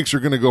 Remakes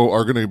are going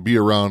to be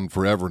around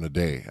forever and a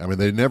day. I mean,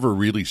 they never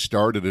really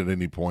started at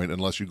any point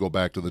unless you go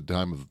back to the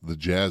time of The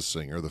Jazz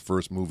Singer, the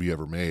first movie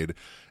ever made.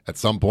 At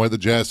some point, The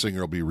Jazz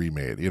Singer will be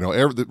remade.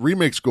 The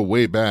remakes go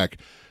way back,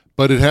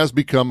 but it has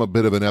become a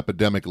bit of an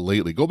epidemic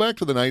lately. Go back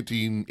to the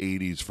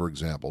 1980s, for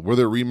example. Were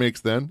there remakes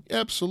then?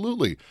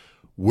 Absolutely.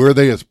 Were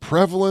they as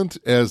prevalent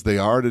as they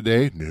are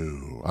today?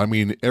 No. I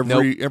mean,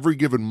 every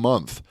given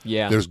month,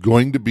 there's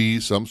going to be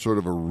some sort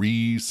of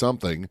a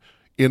something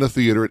in a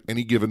theater at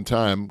any given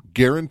time,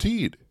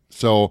 guaranteed.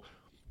 So,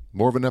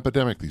 more of an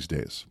epidemic these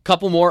days.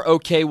 Couple more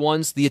okay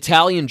ones. The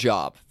Italian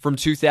Job from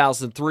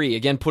 2003.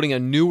 Again, putting a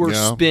newer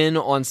spin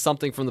on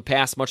something from the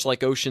past, much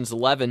like Ocean's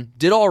 11.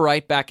 Did all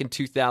right back in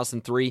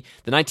 2003. The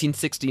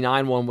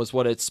 1969 one was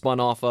what it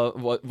spun off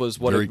of. Very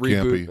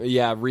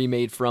campy.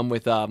 Remade from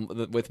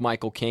with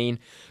Michael Caine.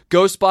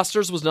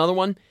 Ghostbusters was another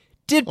one.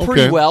 Did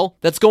pretty well.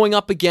 That's going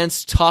up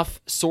against tough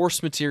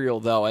source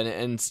material though,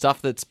 and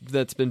stuff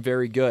that's been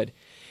very good.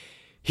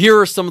 Here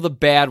are some of the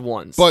bad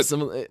ones. But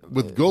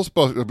with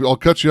Ghostbusters, I'll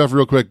cut you off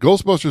real quick.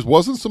 Ghostbusters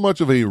wasn't so much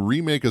of a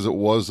remake as it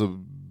was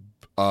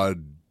a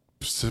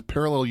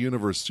parallel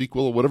universe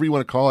sequel, or whatever you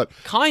want to call it.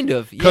 Kind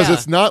of, yeah. Because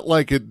it's not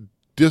like it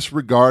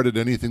disregarded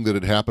anything that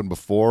had happened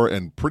before,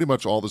 and pretty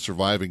much all the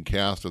surviving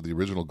cast of the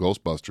original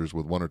Ghostbusters,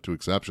 with one or two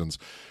exceptions,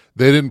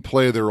 they didn't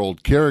play their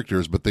old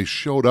characters, but they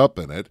showed up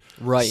in it.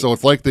 Right. So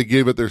it's like they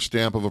gave it their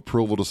stamp of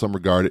approval to some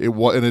regard.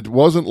 And it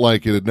wasn't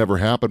like it had never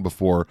happened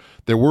before.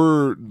 There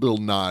were little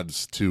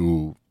nods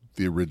to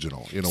the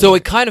original. So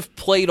it kind of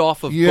played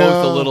off of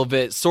both a little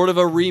bit. Sort of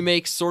a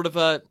remake, sort of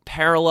a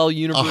parallel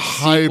universe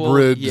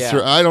hybrid. Sequel.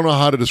 Yeah. I don't know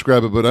how to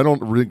describe it, but I don't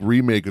think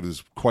remake it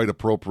is quite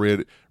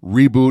appropriate.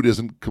 Reboot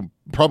isn't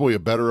probably a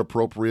better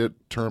appropriate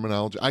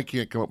terminology. I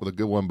can't come up with a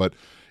good one, but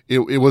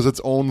it was its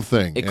own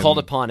thing. It called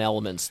upon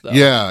elements, though.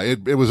 Yeah,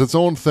 it was its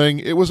own thing.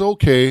 It was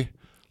okay.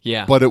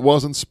 Yeah. But it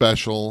wasn't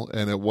special,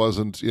 and it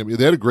wasn't.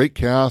 They had a great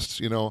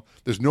cast.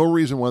 There's no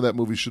reason why that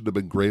movie shouldn't have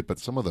been great. But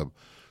some of the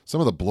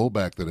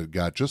blowback that it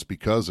got just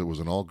because it was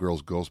an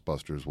all-girls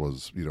Ghostbusters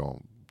was,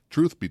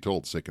 truth be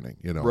told, sickening.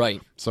 Right.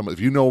 If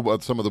you know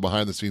about some of the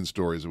behind-the-scenes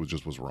stories,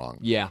 it was wrong.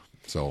 Yeah.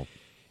 So.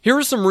 Here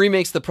are some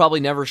remakes that probably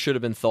never should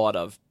have been thought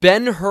of.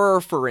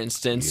 Ben-Hur, for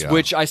instance,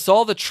 which I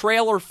saw the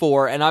trailer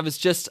for, and I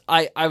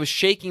was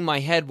shaking my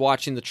head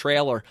watching the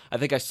trailer. I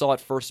think I saw it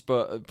first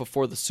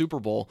before the Super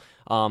Bowl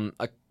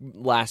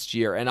last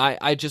year, and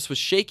I just was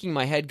shaking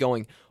my head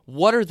going,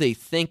 what are they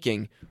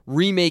thinking?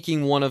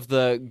 Remaking one of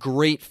the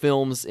great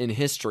films in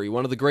history,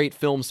 one of the great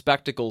film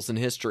spectacles in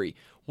history.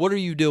 What are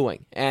you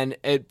doing? And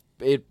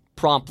it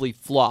promptly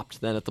flopped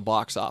then at the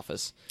box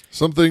office.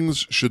 Some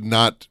things should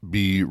not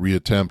be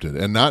reattempted,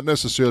 and not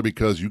necessarily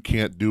because you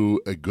can't do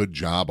a good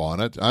job on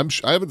it. I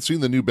haven't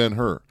seen the new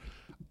Ben-Hur.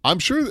 I'm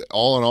sure that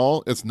all in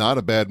all, it's not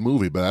a bad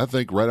movie, but I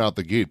think right out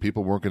the gate,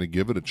 people weren't going to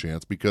give it a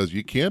chance because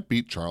you can't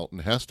beat Charlton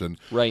Heston.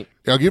 Right.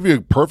 I'll give you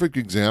a perfect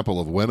example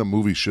of when a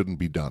movie shouldn't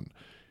be done.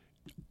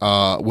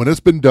 When it's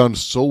been done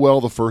so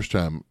well the first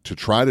time, to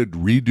try to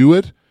redo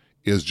it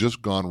is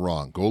just gone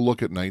wrong. Go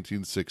look at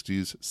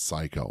 1960s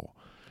Psycho.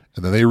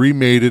 And then they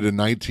remade it in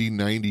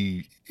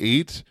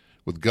 1998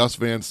 with Gus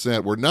Van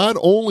Sant, where not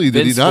only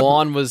did Vince he not...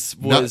 Vaughn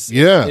was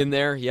yeah. in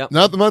there. Yep.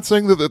 I'm not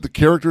saying that the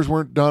characters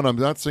weren't done. I'm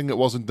not saying it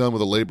wasn't done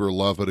with a labor of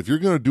love. But if you're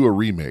going to do a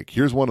remake,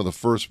 here's one of the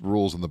first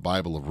rules in the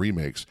Bible of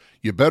remakes.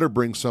 You better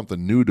bring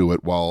something new to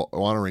it while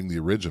honoring the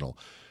original.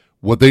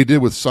 What they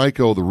did with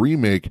Psycho, the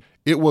remake,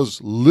 it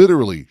was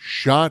literally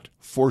shot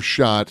for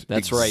shot.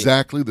 That's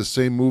exactly the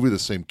same movie, the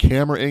same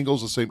camera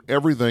angles, the same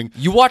everything.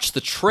 You watch the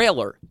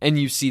trailer and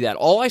you see that.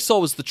 All I saw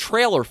was the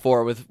trailer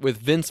for it with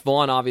Vince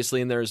Vaughn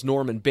obviously, and there's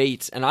Norman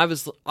Bates, and I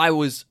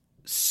was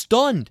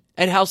stunned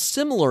at how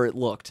similar it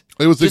looked.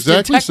 It was just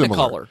exactly in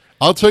similar.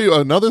 I'll tell you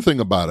another thing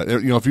about it.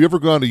 You know, if you ever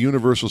gone to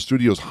Universal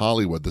Studios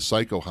Hollywood, the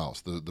Psycho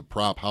house, the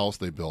prop house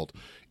they built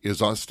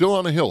is still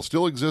on a hill,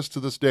 still exists to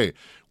this day.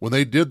 When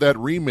they did that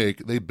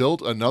remake, they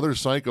built another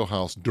Psycho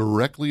house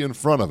directly in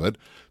front of it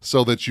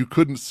so that you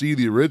couldn't see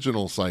the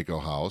original Psycho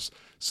house.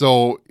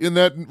 So in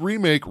that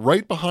remake,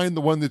 right behind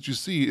the one that you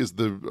see is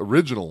the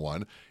original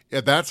one,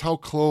 and that's how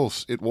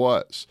close it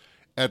was.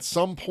 At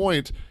some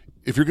point,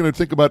 if you're going to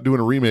think about doing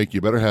a remake, you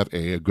better have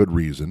A, a good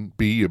reason,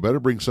 B, you better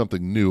bring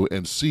something new,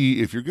 and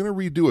C, if you're going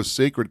to redo a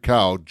sacred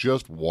cow,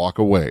 just walk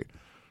away.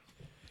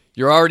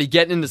 You're already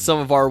getting into some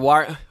of our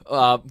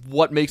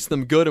what makes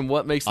them good and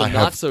what makes them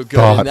not so good.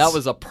 Thoughts. And that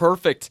was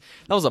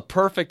a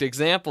perfect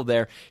example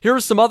there. Here are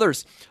some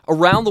others.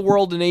 Around the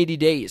World in 80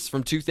 Days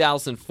from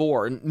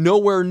 2004.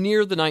 Nowhere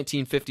near the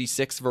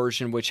 1956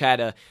 version, which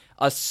had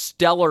a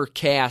stellar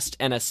cast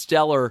and a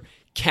stellar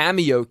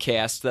cameo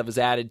cast that was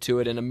added to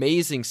it, an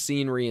amazing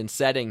scenery and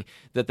setting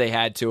that they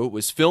had to it. It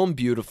was filmed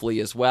beautifully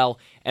as well.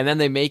 And then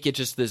they make it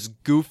just this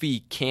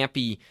goofy,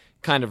 campy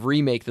kind of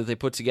remake that they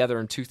put together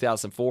in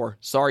 2004.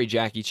 Sorry,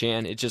 Jackie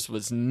Chan. It just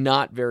was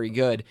not very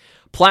good.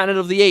 Planet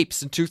of the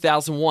Apes in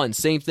 2001.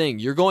 Same thing.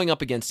 You're going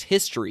up against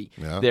history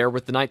there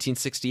with the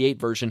 1968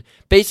 version.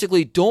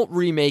 Basically, don't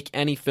remake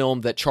any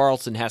film that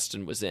Charlton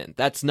Heston was in.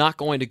 That's not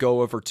going to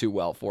go over too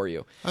well for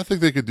you. I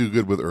think they could do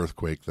good with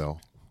Earthquake, though.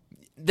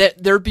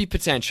 There'd be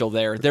potential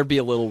there. There'd be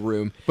a little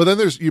room. But then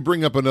you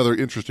bring up another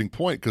interesting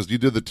point, because you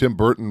did the Tim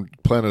Burton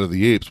Planet of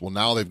the Apes. Well,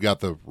 now they've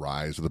got the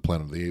Rise of the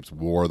Planet of the Apes,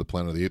 War of the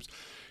Planet of the Apes.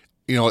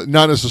 You know,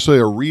 not necessarily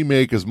a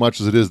remake as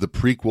much as it is the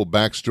prequel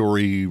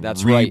backstory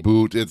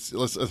reboot. Right. It's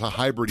a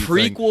hybrid thing.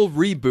 Prequel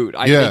reboot,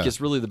 I think, is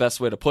really the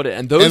best way to put it.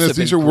 And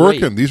these are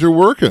working. These are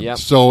working. Yep.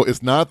 So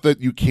it's not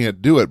that you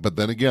can't do it, but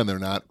then again, they're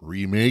not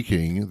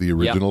remaking the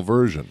original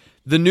version.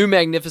 The new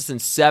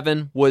Magnificent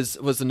Seven was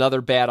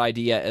another bad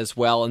idea as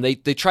well, and they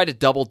tried to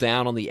double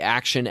down on the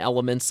action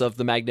elements of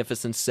the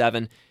Magnificent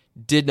Seven.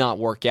 Did not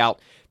work out.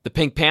 The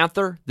Pink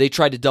Panther, they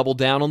tried to double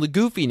down on the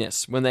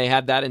goofiness when they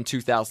had that in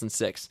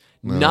 2006.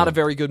 No. Not a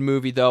very good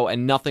movie, though,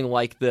 and nothing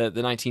like the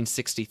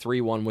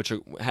 1963 one, which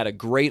had a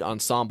great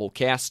ensemble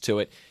cast to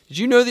it. Did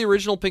you know the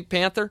original Pink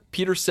Panther?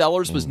 Peter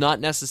Sellers was not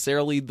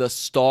necessarily the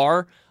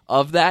star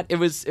of that. It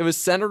was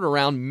centered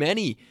around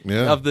many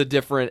of the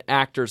different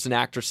actors and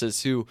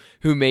actresses who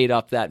made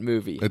up that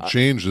movie. It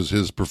changed as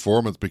his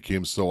performance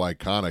became so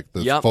iconic.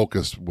 The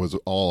focus was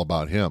all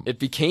about him. It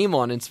became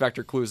on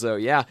Inspector Clouseau,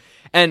 yeah.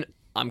 And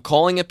I'm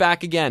calling it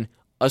back again.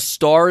 A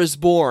Star is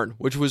Born,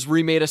 which was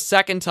remade a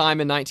second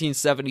time in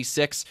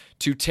 1976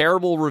 to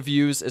terrible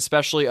reviews,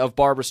 especially of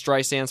Barbra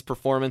Streisand's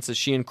performance as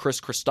she and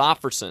Chris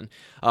Christopherson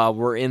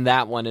were in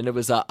that one. And it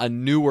was a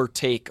newer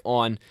take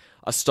on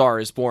A Star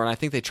is Born. I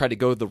think they tried to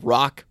go the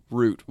rock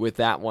route with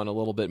that one a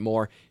little bit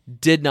more.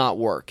 Did not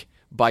work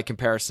by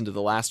comparison to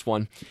the last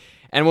one.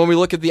 And when we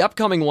look at the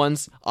upcoming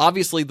ones,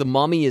 obviously The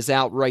Mummy is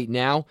out right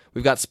now.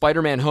 We've got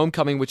Spider-Man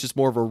Homecoming, which is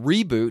more of a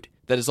reboot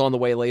that is on the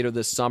way later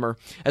this summer.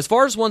 As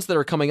far as ones that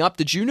are coming up,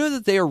 did you know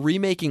that they are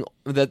remaking,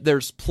 that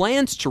there's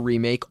plans to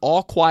remake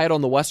All Quiet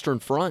on the Western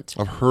Front?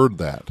 I've heard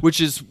that. Which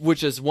is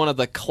one of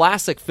the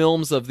classic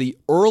films of the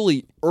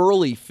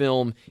early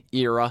film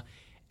era.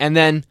 And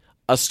then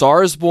A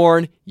Star is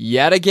Born,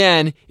 yet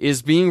again,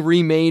 is being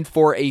remade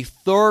for a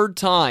third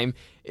time.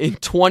 In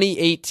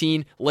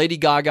 2018, Lady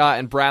Gaga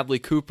and Bradley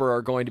Cooper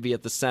are going to be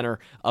at the center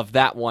of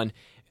that one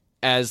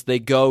as they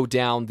go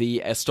down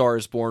the A Star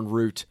is Born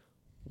route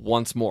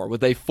once more.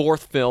 With a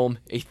fourth film,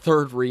 a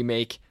third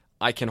remake.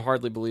 I can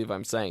hardly believe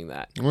I'm saying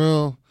that.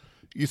 Well,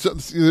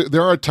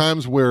 there are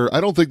times where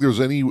I don't think there's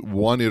any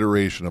one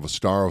iteration of A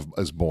Star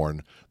is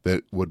Born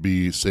that would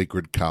be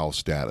sacred cow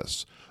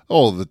status.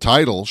 Oh, the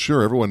title,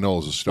 sure, everyone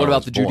knows A Star is Born. What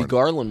about the Judy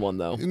Garland one,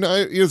 though? No,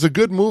 it's a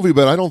good movie,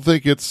 but I don't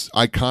think it's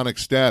iconic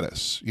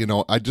status. You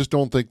know, I just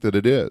don't think that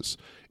it is.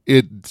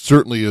 It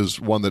certainly is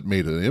one that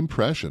made an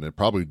impression. It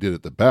probably did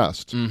it the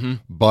best,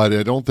 but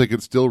I don't think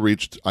it still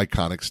reached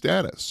iconic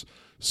status.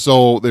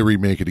 So they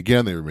remake it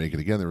again, they remake it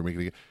again, they remake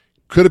it again.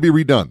 Could it be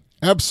redone?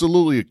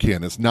 Absolutely it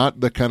can. It's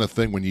not the kind of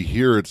thing when you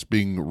hear it's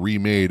being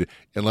remade,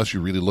 unless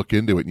you really look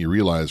into it and you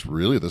realize,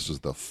 really, this is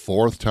the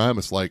fourth time.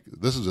 It's like,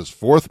 this is his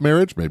fourth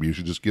marriage. Maybe you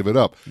should just give it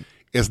up.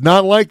 It's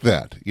not like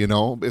that.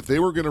 If they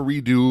were going to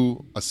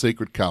redo A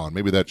Sacred Cow, and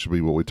maybe that should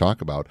be what we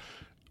talk about,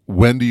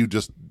 when do you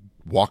just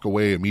walk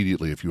away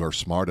immediately if you are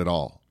smart at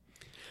all?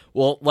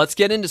 Well, let's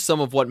get into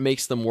some of what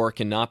makes them work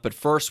and not. But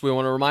first, we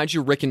want to remind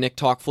you, Rick and Nick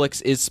Talk Flicks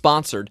is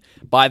sponsored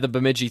by the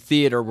Bemidji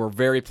Theater. We're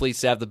very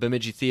pleased to have the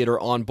Bemidji Theater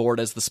on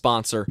board as the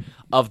sponsor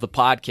of the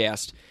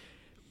podcast.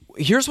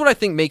 Here's what I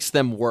think makes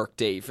them work,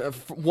 Dave.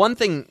 One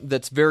thing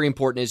that's very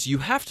important is you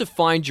have to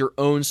find your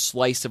own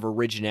slice of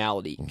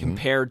originality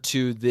compared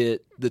to the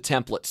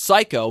template.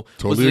 Psycho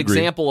was an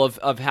example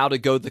of how to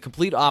go the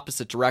complete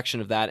opposite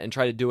direction of that and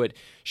try to do it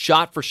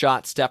shot for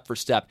shot, step for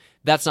step.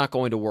 That's not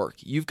going to work.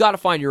 You've got to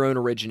find your own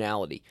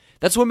originality.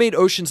 That's what made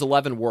Ocean's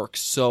 11 work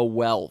so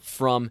well.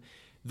 From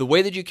the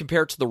way that you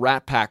compare it to the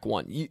Rat Pack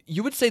one,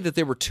 you would say that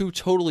they were two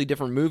totally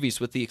different movies,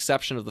 with the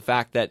exception of the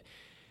fact that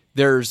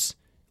there's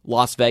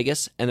Las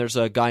Vegas and there's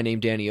a guy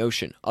named Danny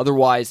Ocean.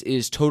 Otherwise, it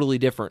is totally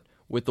different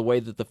with the way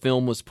that the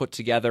film was put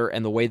together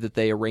and the way that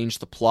they arranged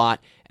the plot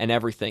and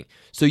everything.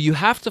 So you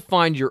have to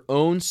find your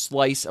own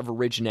slice of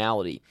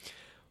originality.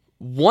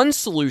 One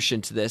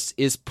solution to this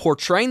is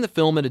portraying the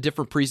film in a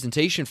different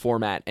presentation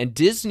format, and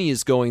Disney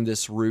is going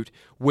this route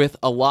with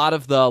a lot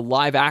of the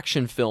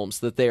live-action films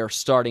that they are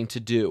starting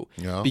to do.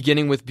 Yeah.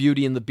 Beginning with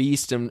Beauty and the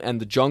Beast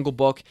and The Jungle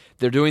Book,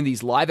 they're doing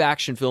these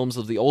live-action films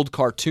of the old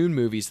cartoon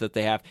movies that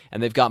they have,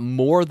 and they've got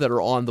more that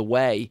are on the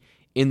way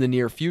in the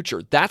near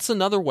future. That's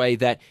another way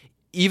that,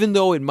 even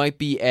though it might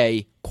be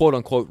a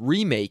quote-unquote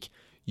remake,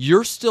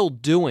 you're still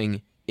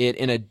doing it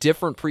in a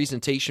different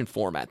presentation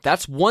format.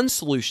 That's one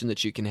solution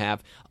that you can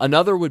have.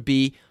 Another would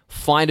be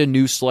find a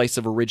new slice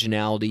of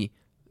originality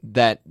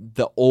that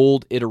the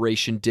old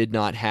iteration did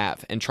not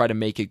have and try to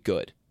make it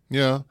good.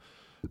 Yeah.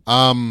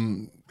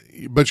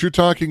 But you're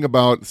talking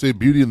about, say,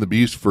 Beauty and the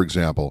Beast, for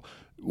example.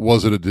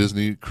 Was it a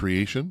Disney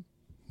creation?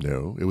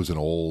 No. It was an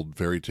old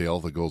fairy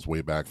tale that goes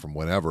way back from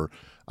whenever.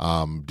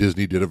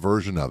 Disney did a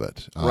version of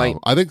it. Right.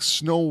 I think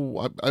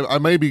I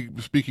may be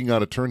speaking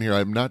out of turn here.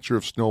 I'm not sure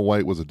if Snow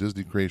White was a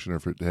Disney creation or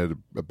if it had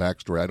a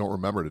backstory. I don't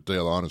remember, to tell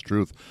you the honest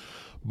truth.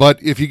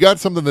 But if you got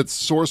something that's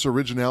source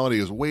originality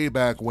is way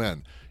back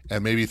when,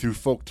 and maybe through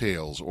folk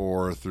tales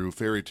or through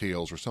fairy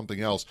tales or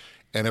something else,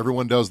 and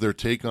everyone does their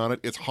take on it,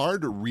 it's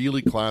hard to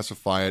really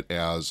classify it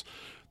as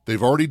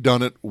they've already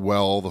done it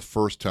well the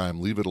first time,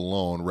 leave it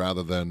alone,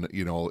 rather than,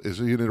 is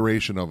an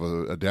iteration of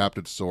an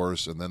adapted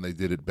source, and then they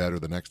did it better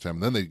the next time,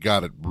 and then they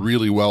got it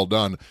really well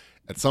done.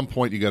 At some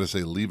point, you got to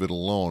say, leave it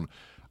alone.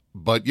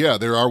 But yeah,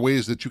 there are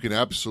ways that you can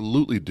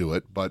absolutely do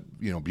it, but,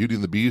 Beauty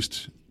and the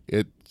Beast,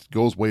 it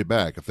goes way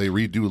back. If they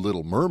redo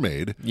Little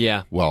Mermaid,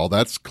 well,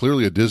 that's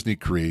clearly a Disney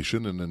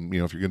creation, and then,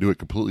 if you're going to do it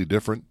completely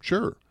different,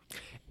 sure.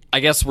 I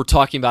guess we're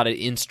talking about it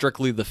in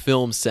strictly the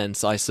film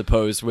sense, I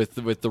suppose, with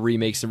the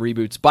remakes and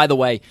reboots. By the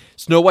way,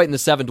 Snow White and the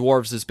Seven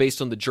Dwarfs is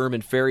based on the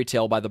German fairy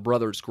tale by the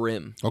Brothers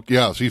Grimm. Okay,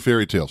 yeah, see,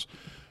 fairy tales.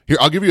 Here,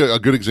 I'll give you a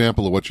good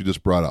example of what you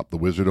just brought up, The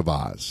Wizard of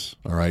Oz.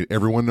 All right,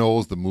 everyone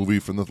knows the movie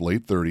from the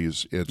late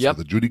 30s. It's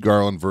the Judy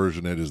Garland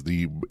version. It is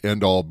the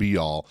end-all,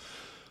 be-all.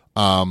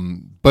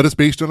 But it's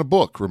based on a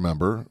book,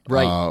 remember?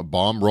 Right.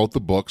 Baum wrote the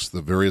books,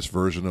 the various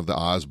version of the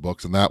Oz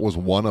books, and that was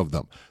one of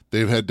them.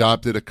 They've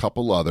adopted a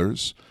couple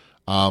others.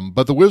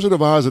 But The Wizard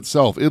of Oz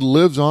itself, it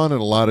lives on in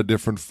a lot of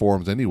different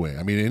forms anyway.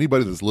 I mean,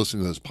 anybody that's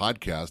listening to this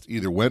podcast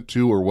either went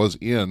to or was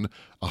in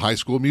a high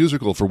school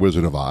musical for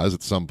Wizard of Oz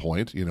at some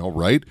point,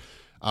 right?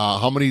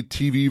 How many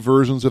TV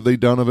versions have they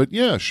done of it?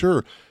 Yeah,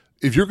 sure.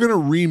 If you're going to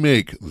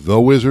remake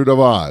The Wizard of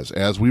Oz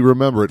as we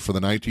remember it for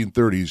the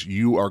 1930s,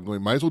 you are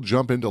might as well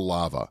jump into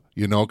lava,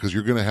 because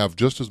you're going to have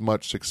just as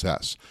much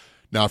success.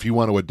 Now, if you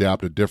want to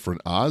adapt a different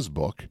Oz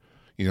book,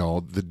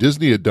 the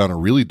Disney had done a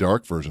really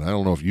dark version. I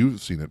don't know if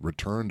you've seen it.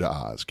 Return to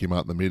Oz came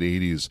out in the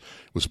mid-'80s. It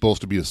was supposed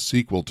to be a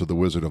sequel to The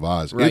Wizard of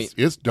Oz. Right.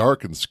 It's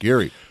dark and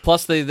scary.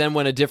 Plus, they then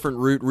went a different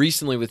route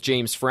recently with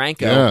James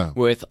Franco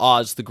with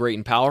Oz the Great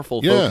and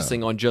Powerful,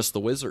 focusing on just the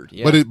wizard.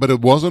 Yeah. But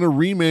it wasn't a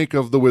remake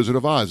of The Wizard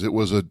of Oz. It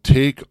was a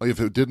take. If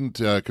it didn't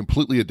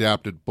completely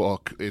adapt a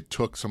book, it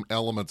took some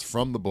elements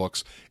from the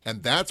books,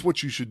 and that's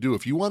what you should do.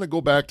 If you want to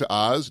go back to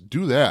Oz,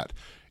 do that.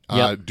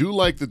 Do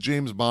like the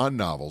James Bond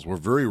novels, where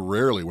very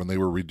rarely when they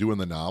were redoing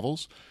the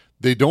novels,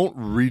 they don't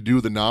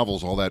redo the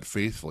novels all that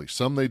faithfully.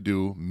 Some they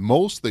do,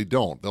 most they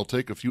don't. They'll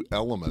take a few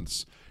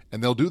elements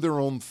and they'll do their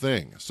own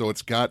thing. So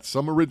it's got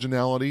some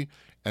originality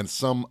and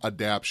some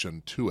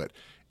adaptation to it.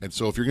 And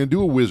so if you're going to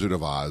do a Wizard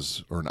of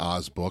Oz or an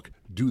Oz book,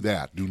 do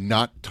that. Do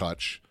not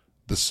touch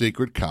the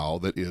sacred cow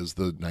that is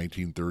the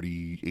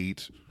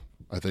 1938,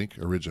 I think,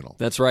 original.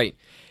 That's right.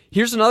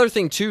 Here's another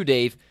thing too,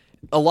 Dave.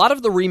 A lot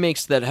of the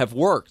remakes that have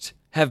worked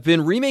have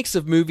been remakes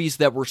of movies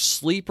that were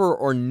sleeper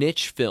or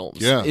niche films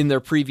in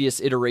their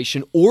previous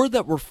iteration, or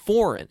that were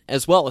foreign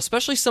as well,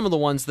 especially some of the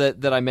ones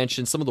that I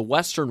mentioned, some of the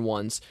Western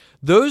ones.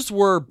 Those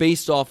were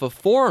based off of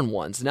foreign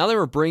ones. Now they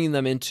were bringing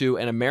them into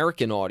an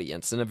American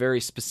audience and a very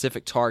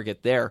specific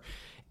target there.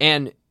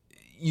 And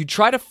you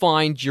try to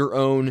find your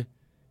own.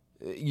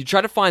 You try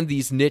to find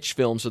these niche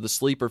films or the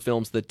sleeper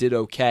films that did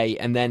okay,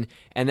 and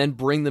then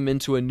bring them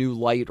into a new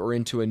light or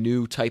into a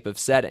new type of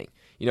setting.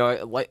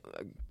 Like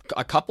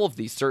a couple of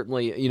these,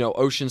 certainly,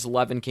 Ocean's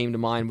 11 came to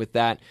mind with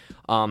that.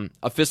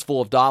 A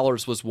Fistful of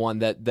Dollars was one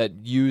that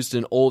used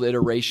an old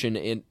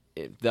iteration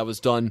that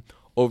was done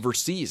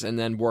overseas and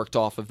then worked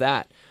off of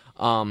that.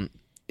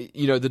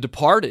 The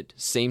Departed,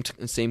 same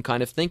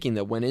kind of thinking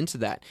that went into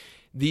that.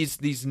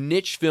 These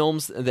niche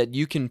films that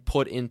you can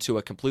put into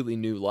a completely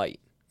new light.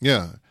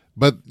 Yeah.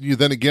 But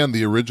then again,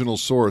 the original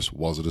source,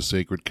 was it a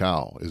sacred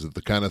cow? Is it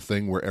the kind of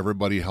thing where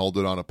everybody held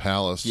it on a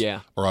palace,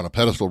 or on a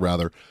pedestal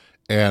rather,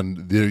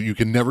 and you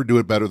can never do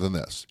it better than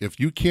this? If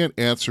you can't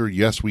answer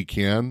yes we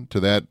can to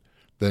that,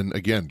 then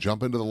again,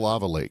 jump into the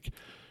lava lake.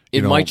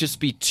 It might just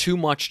be too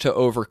much to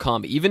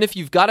overcome. Even if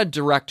you've got a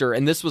director,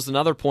 and this was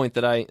another point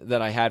that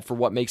I had for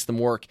what makes them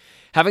work,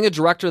 having a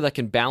director that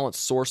can balance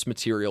source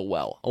material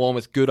well, along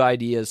with good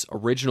ideas,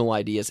 original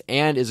ideas,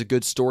 and is a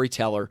good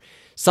storyteller.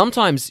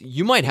 Sometimes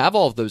you might have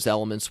all of those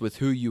elements with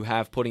who you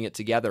have putting it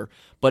together,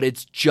 but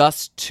it's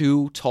just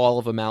too tall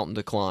of a mountain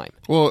to climb.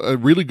 Well, a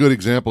really good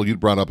example you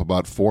brought up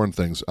about foreign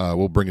things,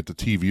 we'll bring it to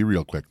TV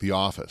real quick, The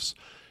Office.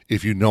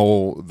 If you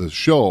know the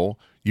show,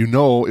 you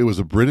know it was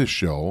a British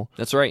show.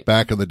 That's right.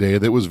 Back in the day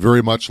that was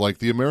very much like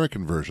the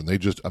American version. They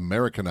just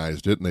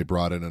Americanized it, and they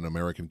brought in an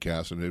American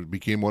cast, and it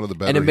became one of the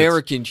better and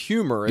American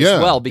humor as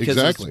well, because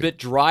it's a bit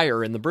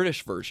drier in the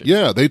British version.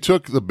 Yeah, they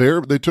took the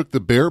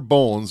bare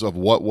bones of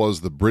what was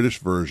the British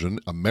version,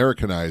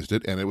 Americanized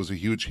it, and it was a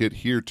huge hit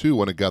here too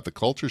when it got the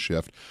culture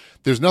shift.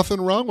 There's nothing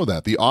wrong with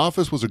that. The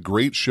Office was a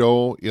great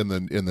show in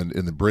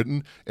the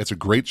Britain. It's a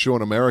great show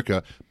in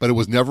America, but it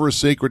was never a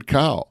sacred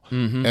cow.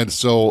 Mm-hmm. And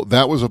so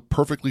that was a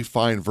perfectly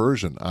fine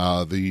version.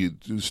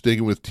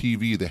 Sticking with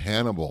TV, the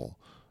Hannibal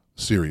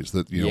series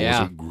that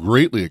was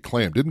greatly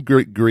acclaimed, didn't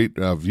great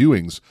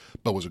viewings,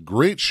 but was a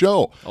great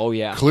show. Oh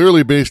yeah,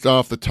 clearly based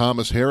off the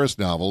Thomas Harris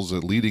novels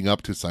leading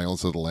up to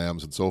Silence of the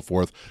Lambs and so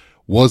forth.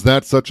 Was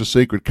that such a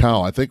sacred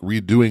cow? I think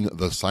redoing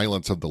the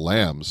Silence of the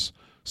Lambs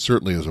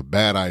certainly is a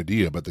bad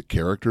idea, but the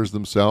characters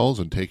themselves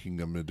and taking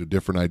them into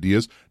different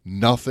ideas,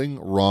 nothing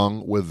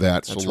wrong with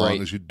that. That's so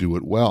long as you do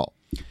it well.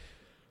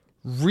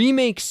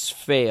 Remakes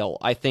fail,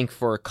 I think,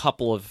 for a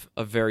couple of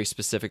very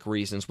specific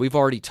reasons. We've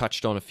already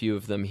touched on a few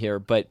of them here,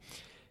 but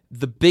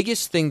the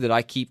biggest thing that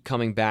I keep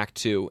coming back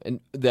to,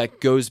 and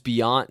that goes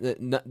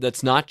beyond,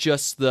 that's not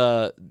just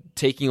the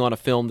taking on a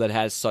film that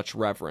has such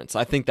reverence.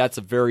 I think that's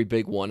a very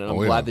big one, and I'm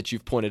glad that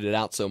you've pointed it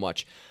out so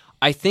much.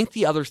 I think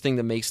the other thing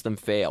that makes them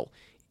fail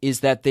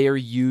is that they are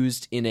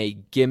used in a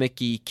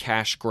gimmicky,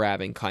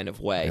 cash-grabbing kind of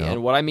way. Yeah.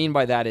 And what I mean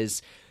by that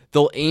is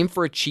they'll aim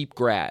for a cheap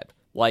grab,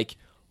 like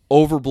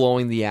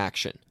overblowing the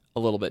action a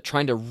little bit,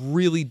 trying to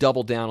really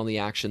double down on the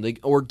action,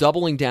 or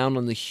doubling down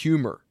on the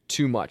humor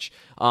too much,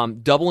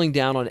 doubling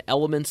down on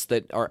elements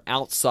that are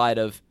outside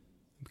of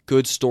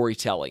good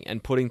storytelling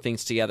and putting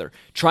things together,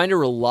 trying to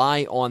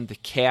rely on the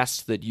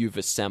cast that you've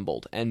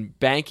assembled and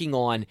banking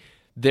on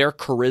their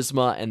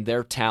charisma and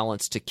their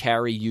talents to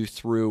carry you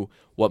through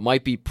what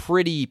might be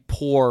pretty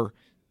poor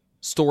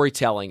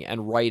storytelling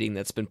and writing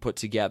that's been put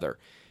together.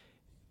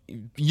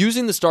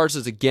 Using the stars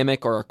as a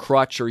gimmick or a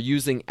crutch, or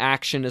using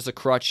action as a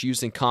crutch,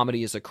 using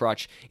comedy as a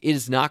crutch, it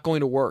is not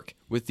going to work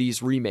with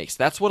these remakes.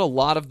 That's what a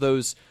lot of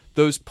those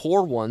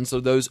poor ones, or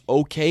those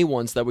okay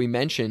ones that we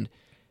mentioned,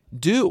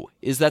 do,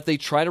 is that they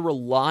try to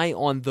rely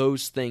on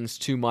those things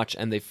too much,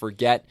 and they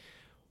forget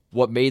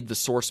what made the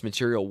source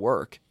material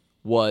work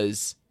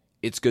was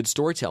it's good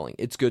storytelling,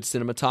 it's good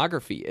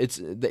cinematography,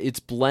 it's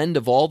blend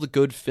of all the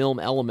good film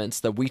elements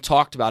that we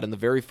talked about in the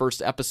very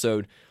first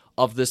episode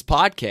of this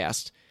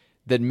podcast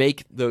that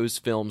make those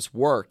films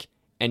work,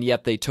 and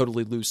yet they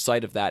totally lose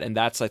sight of that, and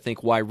that's, I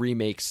think, why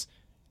remakes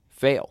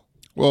fail.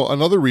 Well,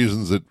 another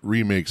reason that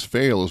remakes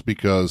fail is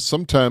because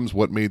sometimes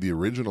what made the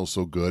original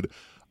so good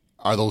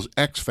are those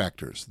X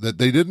factors that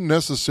they didn't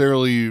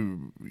necessarily,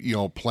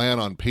 plan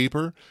on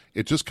paper.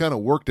 It just kind of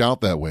worked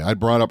out that way. I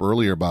brought up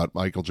earlier about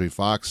Michael J.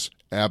 Fox's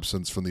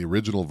absence from the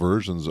original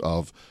versions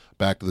of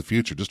Back to the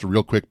Future. Just a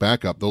real quick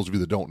backup. Those of you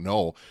that don't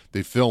know,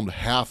 they filmed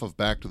half of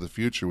Back to the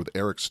Future with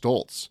Eric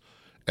Stoltz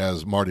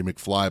as Marty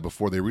McFly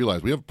before they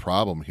realized we have a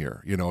problem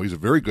here. He's a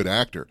very good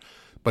actor,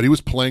 but he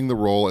was playing the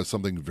role as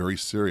something very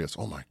serious.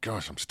 Oh my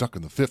gosh, I'm stuck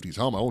in the 50s.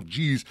 How am I? Oh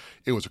geez,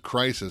 it was a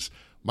crisis.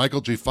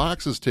 Michael J.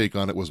 Fox's take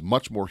on it was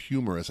much more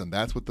humorous, and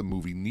that's what the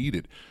movie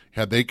needed.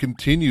 Had they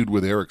continued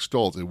with Eric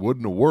Stoltz, it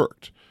wouldn't have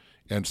worked.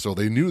 And so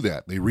they knew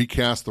that. They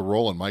recast the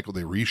role, and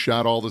they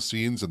reshot all the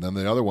scenes, and then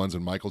the other ones,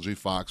 and Michael J.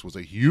 Fox was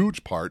a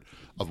huge part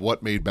of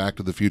what made Back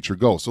to the Future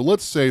go. So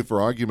let's say,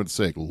 for argument's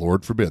sake,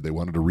 Lord forbid, they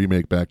wanted to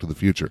remake Back to the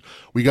Future.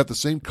 We got the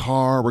same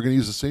car. We're going to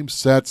use the same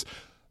sets.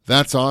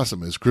 That's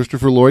awesome. Is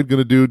Christopher Lloyd going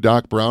to do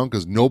Doc Brown?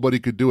 Because nobody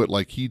could do it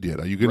like he did.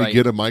 Are you going to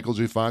get a Michael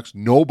J. Fox?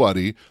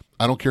 Nobody,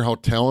 I don't care how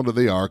talented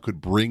they are, could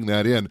bring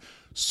that in.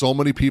 So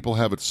many people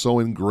have it so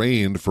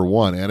ingrained, for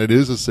one, and it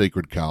is a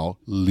sacred cow.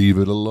 Leave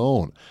it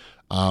alone.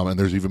 And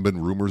there's even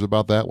been rumors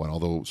about that one,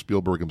 although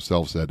Spielberg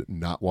himself said,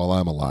 not while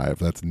I'm alive.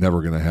 That's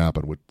never going to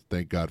happen.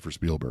 Thank God for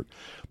Spielberg.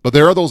 But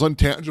there are those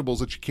intangibles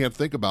that you can't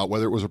think about,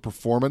 whether it was a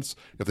performance.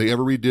 If they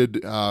ever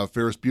redid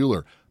Ferris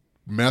Bueller,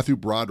 Matthew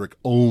Broderick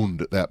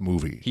owned that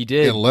movie. He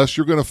did. Unless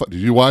you're going to...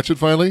 Did you watch it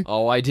finally?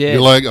 Oh, I did.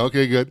 You're like,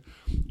 okay, good.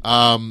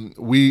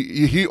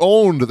 He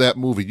owned that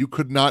movie. You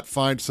could not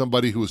find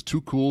somebody who was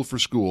too cool for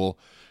school,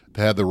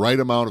 that had the right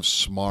amount of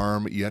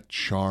smarm yet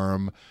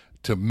charm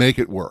to make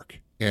it work.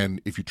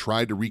 And if you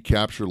tried to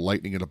recapture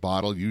lightning in a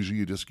bottle, usually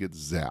you just get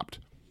zapped.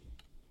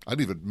 I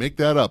didn't even make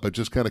that up. It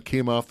just kind of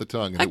came off the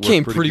tongue. And that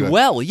came pretty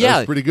well. Yeah.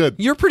 That's pretty good.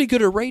 You're pretty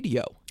good at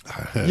radio.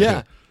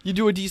 Yeah. You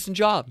do a decent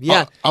job.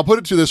 Yeah. I'll put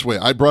it to you this way.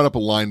 I brought up a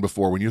line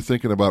before. When you're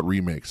thinking about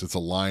remakes, it's a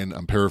line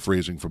I'm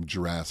paraphrasing from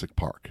Jurassic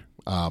Park.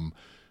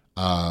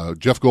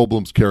 Jeff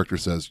Goldblum's character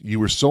says, you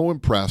were so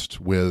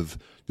impressed with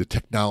the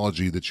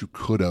technology that you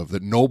could have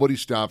that nobody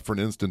stopped for an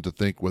instant to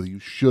think whether you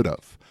should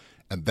have.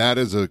 And that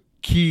is a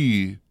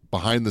key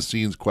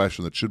behind-the-scenes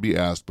question that should be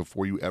asked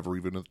before you ever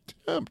even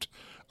attempt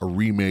a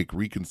remake,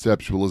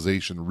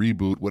 reconceptualization,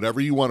 reboot, whatever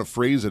you want to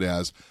phrase it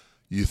as.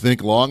 You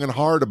think long and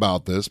hard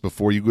about this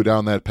before you go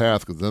down that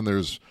path, because then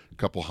there's a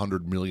couple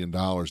 $100 million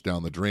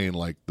down the drain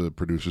like the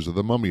producers of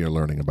The Mummy are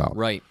learning about.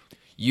 Right.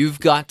 You've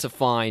got to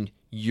find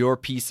your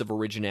piece of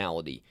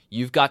originality.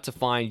 You've got to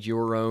find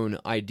your own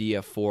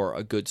idea for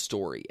a good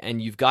story,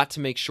 and you've got to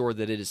make sure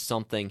that it is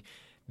something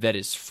that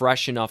is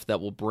fresh enough that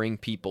will bring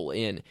people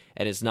in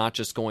and is not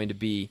just going to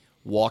be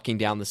walking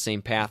down the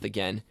same path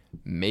again,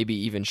 maybe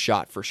even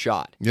shot for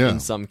shot in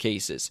some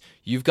cases.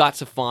 You've got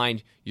to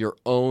find your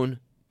own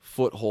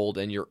foothold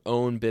and your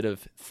own bit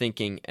of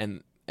thinking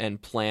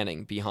and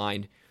planning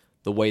behind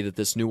the way that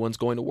this new one's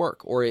going to work,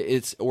 or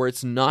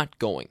it's not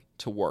going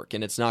to work,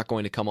 and it's not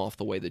going to come off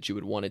the way that you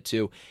would want it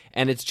to,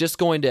 and it's just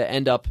going to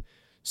end up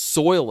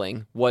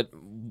soiling what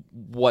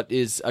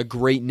is a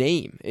great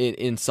name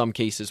in some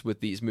cases with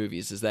these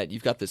movies, is that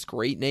you've got this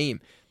great name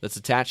that's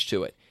attached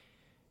to it.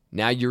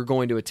 Now you're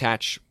going to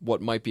attach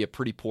what might be a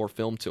pretty poor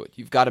film to it.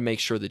 You've got to make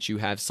sure that you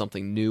have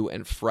something new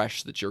and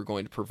fresh that you're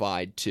going to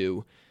provide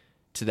to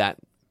that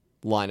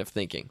line of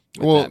thinking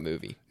with that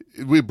movie.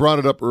 We brought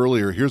it up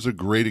earlier. Here's a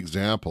great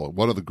example.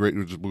 One of the great,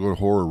 we'll go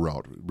horror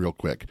route real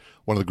quick.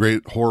 One of the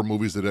great horror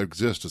movies that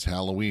exist is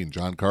Halloween.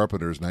 John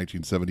Carpenter's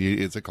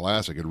 1978. It's a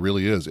classic. It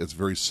really is. It's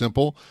very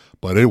simple,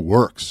 but it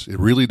works. It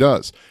really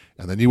does.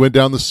 And then you went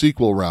down the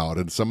sequel route,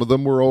 and some of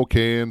them were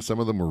okay, and some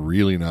of them were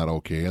really not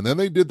okay. And then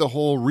they did the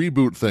whole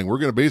reboot thing. We're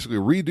going to basically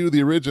redo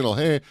the original.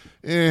 Hey,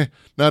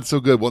 not so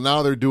good. Well,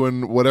 now they're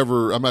doing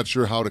whatever. I'm not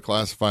sure how to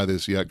classify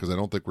this yet, because I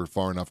don't think we're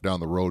far enough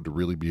down the road to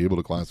really be able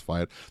to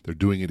classify it. They're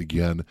doing it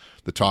again.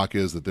 The talk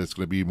is that it's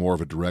going to be more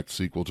of a direct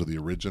sequel to the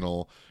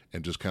original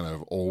and just kind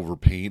of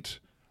overpaint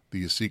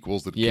the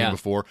sequels that came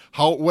before.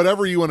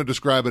 Whatever you want to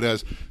describe it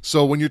as.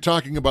 So when you're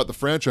talking about the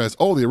franchise,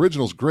 the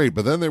original's great,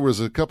 but then there was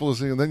a couple of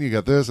things, and then you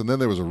got this, and then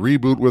there was a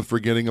reboot with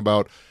Forgetting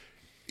About.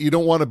 You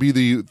don't want to be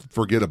the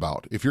forget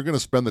about. If you're going to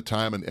spend the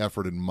time and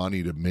effort and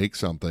money to make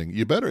something,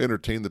 you better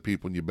entertain the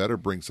people, and you better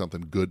bring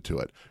something good to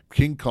it.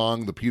 King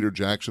Kong, the Peter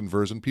Jackson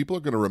version, people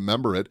are going to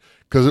remember it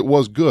because it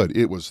was good.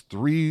 It was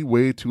 3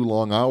 way too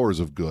long hours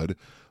of good,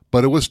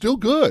 but it was still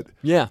good.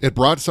 Yeah. It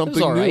brought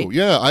something new. Right.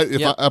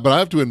 Yeah. But I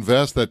have to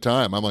invest that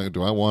time. I'm like,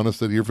 do I want to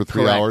sit here for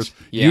 3 Correct. hours?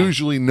 Yeah.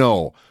 Usually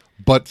no,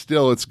 but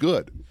still it's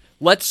good.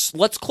 Let's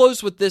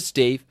close with this,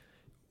 Dave.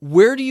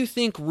 Where do you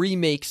think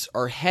remakes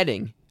are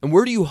heading, and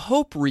where do you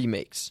hope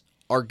remakes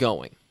are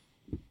going?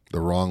 The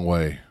wrong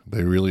way.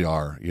 They really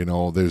are.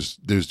 There's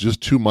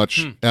just too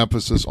much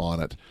emphasis on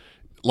it.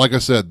 Like I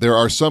said, there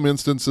are some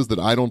instances that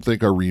I don't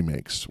think are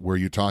remakes, where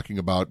you're talking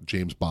about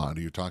James Bond,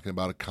 or you're talking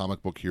about a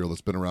comic book hero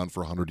that's been around for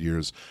 100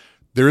 years.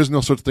 There is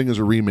no such thing as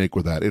a remake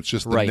with that. It's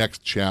just the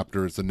next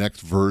chapter. It's the next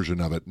version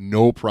of it.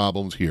 No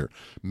problems here.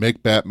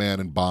 Make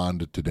Batman and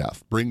Bond to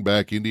death. Bring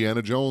back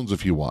Indiana Jones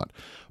if you want.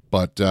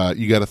 But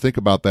you got to think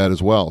about that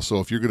as well.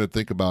 So if you're going to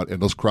think about,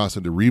 and let's cross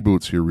into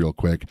reboots here real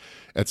quick,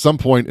 at some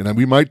point, and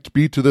we might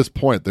be to this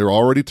point, they're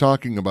already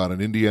talking about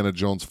an Indiana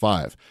Jones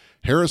 5.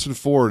 Harrison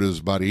Ford is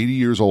about 80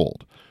 years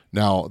old.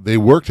 Now, they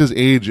worked his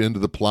age into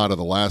the plot of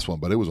the last one,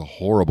 but it was a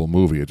horrible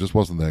movie. It just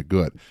wasn't that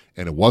good.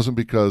 And it wasn't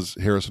because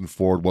Harrison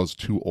Ford was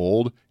too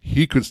old.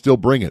 He could still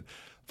bring it.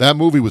 That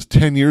movie was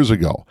 10 years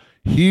ago.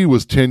 He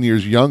was 10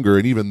 years younger,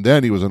 and even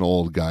then he was an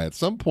old guy. At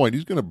some point,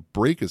 he's going to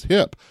break his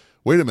hip.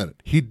 Wait a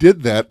minute. He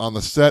did that on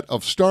the set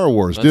of Star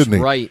Wars, didn't he?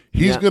 That's right.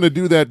 He's going to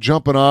do that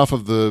jumping off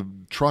of the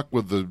truck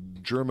with the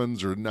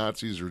Germans or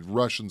Nazis or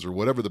Russians or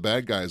whatever the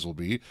bad guys will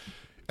be.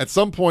 At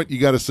some point, you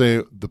got to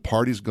say, the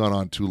party's gone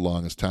on too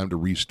long. It's time to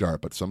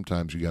restart. But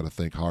sometimes you got to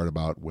think hard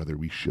about whether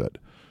we should.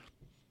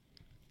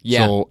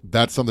 Yeah. So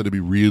that's something to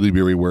be really,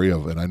 very wary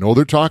of. And I know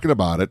they're talking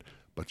about it,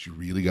 but you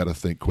really got to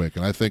think quick.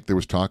 And I think there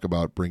was talk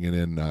about bringing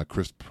in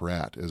Chris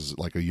Pratt as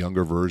like a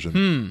younger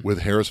version with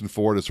Harrison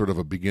Ford as sort of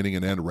a beginning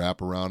and end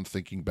wraparound,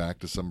 thinking back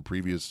to some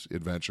previous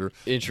adventure.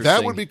 Interesting.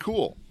 That would be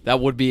cool.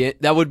 That would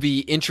be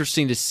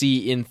interesting to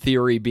see in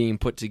theory being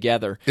put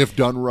together if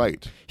done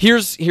right.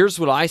 Here's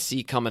what I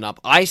see coming up.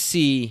 I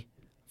see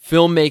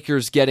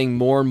filmmakers getting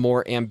more and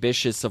more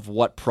ambitious of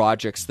what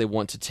projects they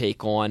want to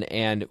take on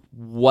and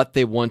what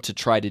they want to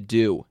try to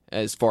do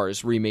as far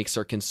as remakes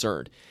are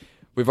concerned.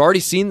 We've already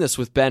seen this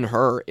with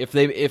Ben-Hur. If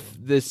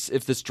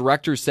this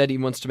director said he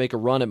wants to make a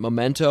run at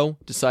Memento,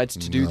 decides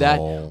to do that,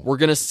 we're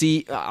going to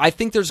see. I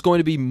think there's going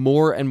to be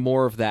more and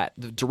more of that.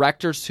 The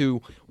directors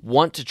who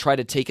want to try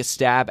to take a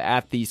stab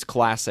at these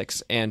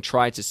classics and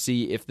try to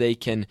see if they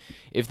can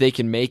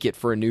make it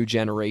for a new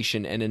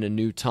generation and in a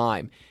new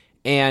time.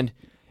 And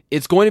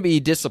it's going to be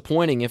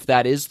disappointing if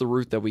that is the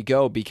route that we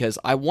go, because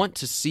I want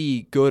to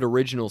see good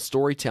original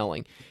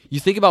storytelling. You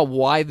think about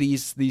why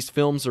these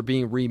films are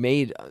being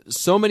remade.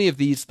 So many of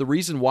these, the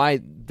reason why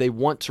they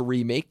want to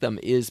remake them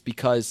is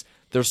because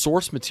their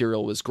source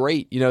material was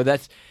great. You know,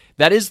 that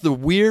is the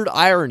weird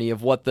irony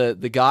of what the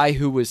guy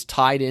who was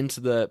tied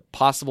into the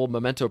possible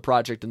Memento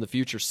project in the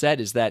future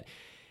said, is that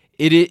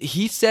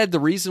he said the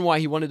reason why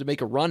he wanted to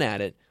make a run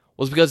at it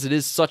was because it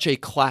is such a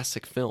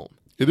classic film.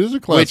 It is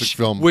a classic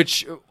film.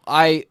 Which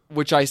I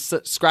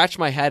scratched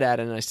my head at,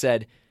 and I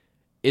said,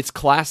 it's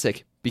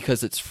classic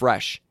because it's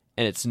fresh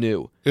and it's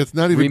new. It's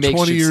not even Remakes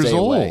 20 years stay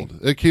old. away.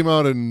 It came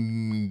out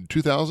in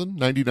 2000,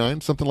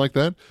 99, something like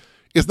that.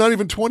 It's not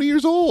even 20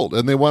 years old,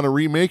 and they want to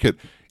remake it.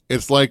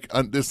 It's like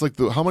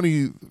how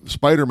many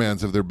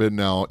Spider-Mans have there been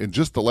now in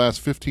just the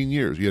last 15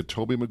 years? You had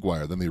Tobey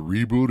Maguire, then they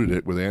rebooted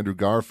it with Andrew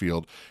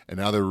Garfield, and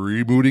now they're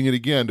rebooting it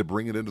again to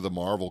bring it into the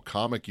Marvel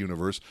comic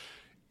universe.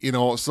 You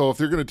know, so if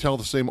they're going to tell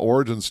the same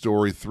origin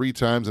story 3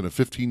 times in a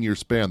 15-year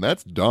span,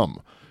 that's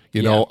dumb.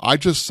 You know, I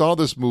just saw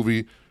this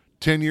movie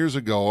 10 years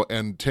ago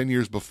and 10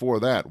 years before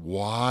that.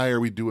 Why are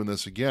we doing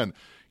this again?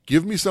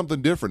 Give me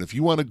something different. If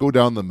you want to go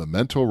down the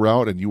Memento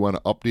route and you want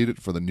to update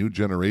it for the new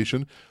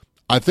generation,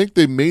 I think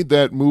they made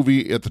that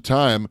movie at the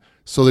time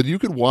so that you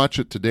could watch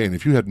it today. And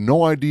if you had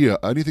no idea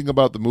anything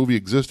about the movie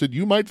existed,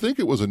 you might think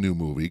it was a new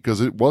movie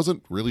because it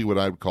wasn't really what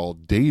I would call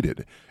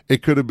dated.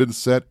 It could have been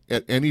set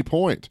at any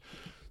point.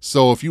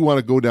 So if you want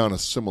to go down a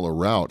similar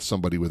route,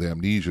 somebody with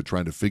amnesia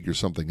trying to figure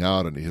something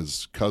out and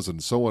his cousin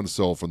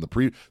so-and-so from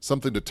the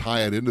something to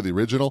tie it into the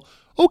original,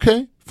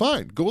 okay,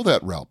 fine, go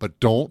that route. But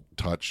don't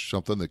touch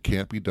something that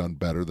can't be done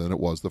better than it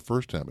was the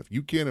first time. If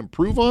you can't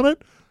improve on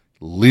it,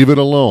 leave it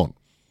alone.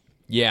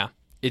 Yeah,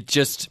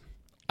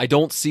 I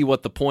don't see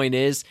what the point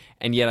is,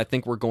 and yet I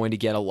think we're going to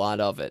get a lot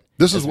of it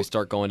as we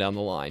start going down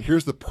the line.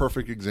 Here's the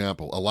perfect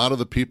example. A lot of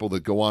the people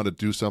that go on to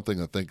do something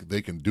and think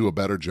they can do a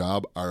better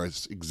job are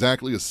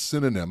exactly a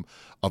synonym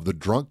of the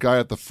drunk guy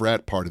at the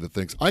frat party that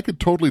thinks, I could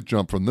totally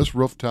jump from this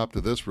rooftop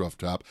to this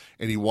rooftop,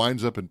 and he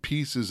winds up in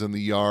pieces in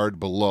the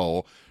yard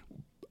below,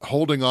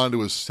 holding on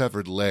to his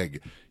severed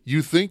leg.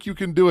 You think you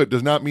can do it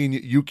does not mean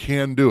you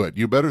can do it.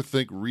 You better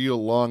think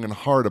real long and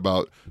hard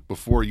about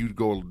before you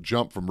go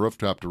jump from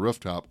rooftop to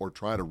rooftop or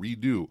try to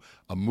redo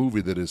a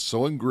movie that is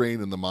so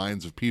ingrained in the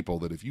minds of people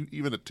that if you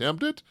even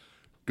attempt it,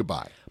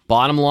 goodbye.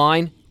 Bottom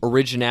line,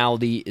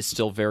 originality is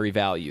still very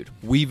valued.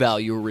 We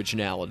value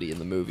originality in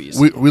the movies.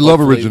 We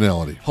love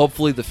originality.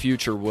 Hopefully the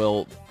future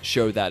will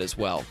show that as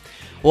well.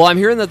 Well, I'm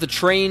hearing that the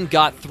train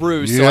got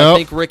through, so I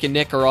think Rick and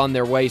Nick are on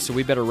their way, so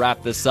we better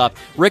wrap this up.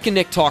 Rick and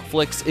Nick Talk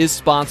Flicks is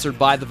sponsored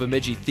by the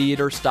Bemidji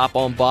Theater. Stop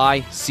on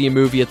by, see a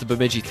movie at the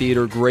Bemidji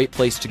Theater. Great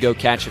place to go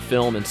catch a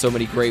film, and so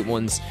many great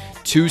ones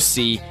to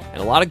see,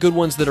 and a lot of good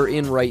ones that are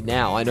in right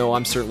now. I know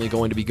I'm certainly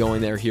going to be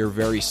going there here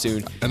very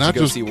soon to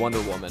go see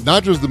Wonder Woman.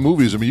 Not just the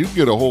movies. I mean, you can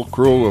get a whole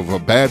crew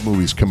of bad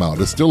movies come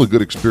out. It's still a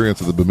good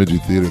experience at the Bemidji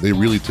Theater. They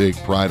really take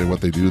pride in what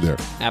they do there.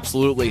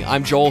 Absolutely.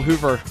 I'm Joel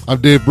Hoover.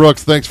 I'm Dave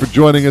Brooks. Thanks for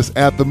joining us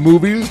at the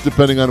movies.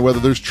 Depending on whether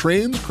there's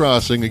trains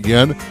crossing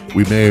again,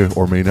 we may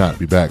or may not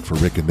be back for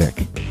Rick and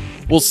Nick.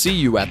 We'll see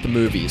you at the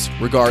movies,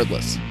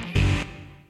 regardless.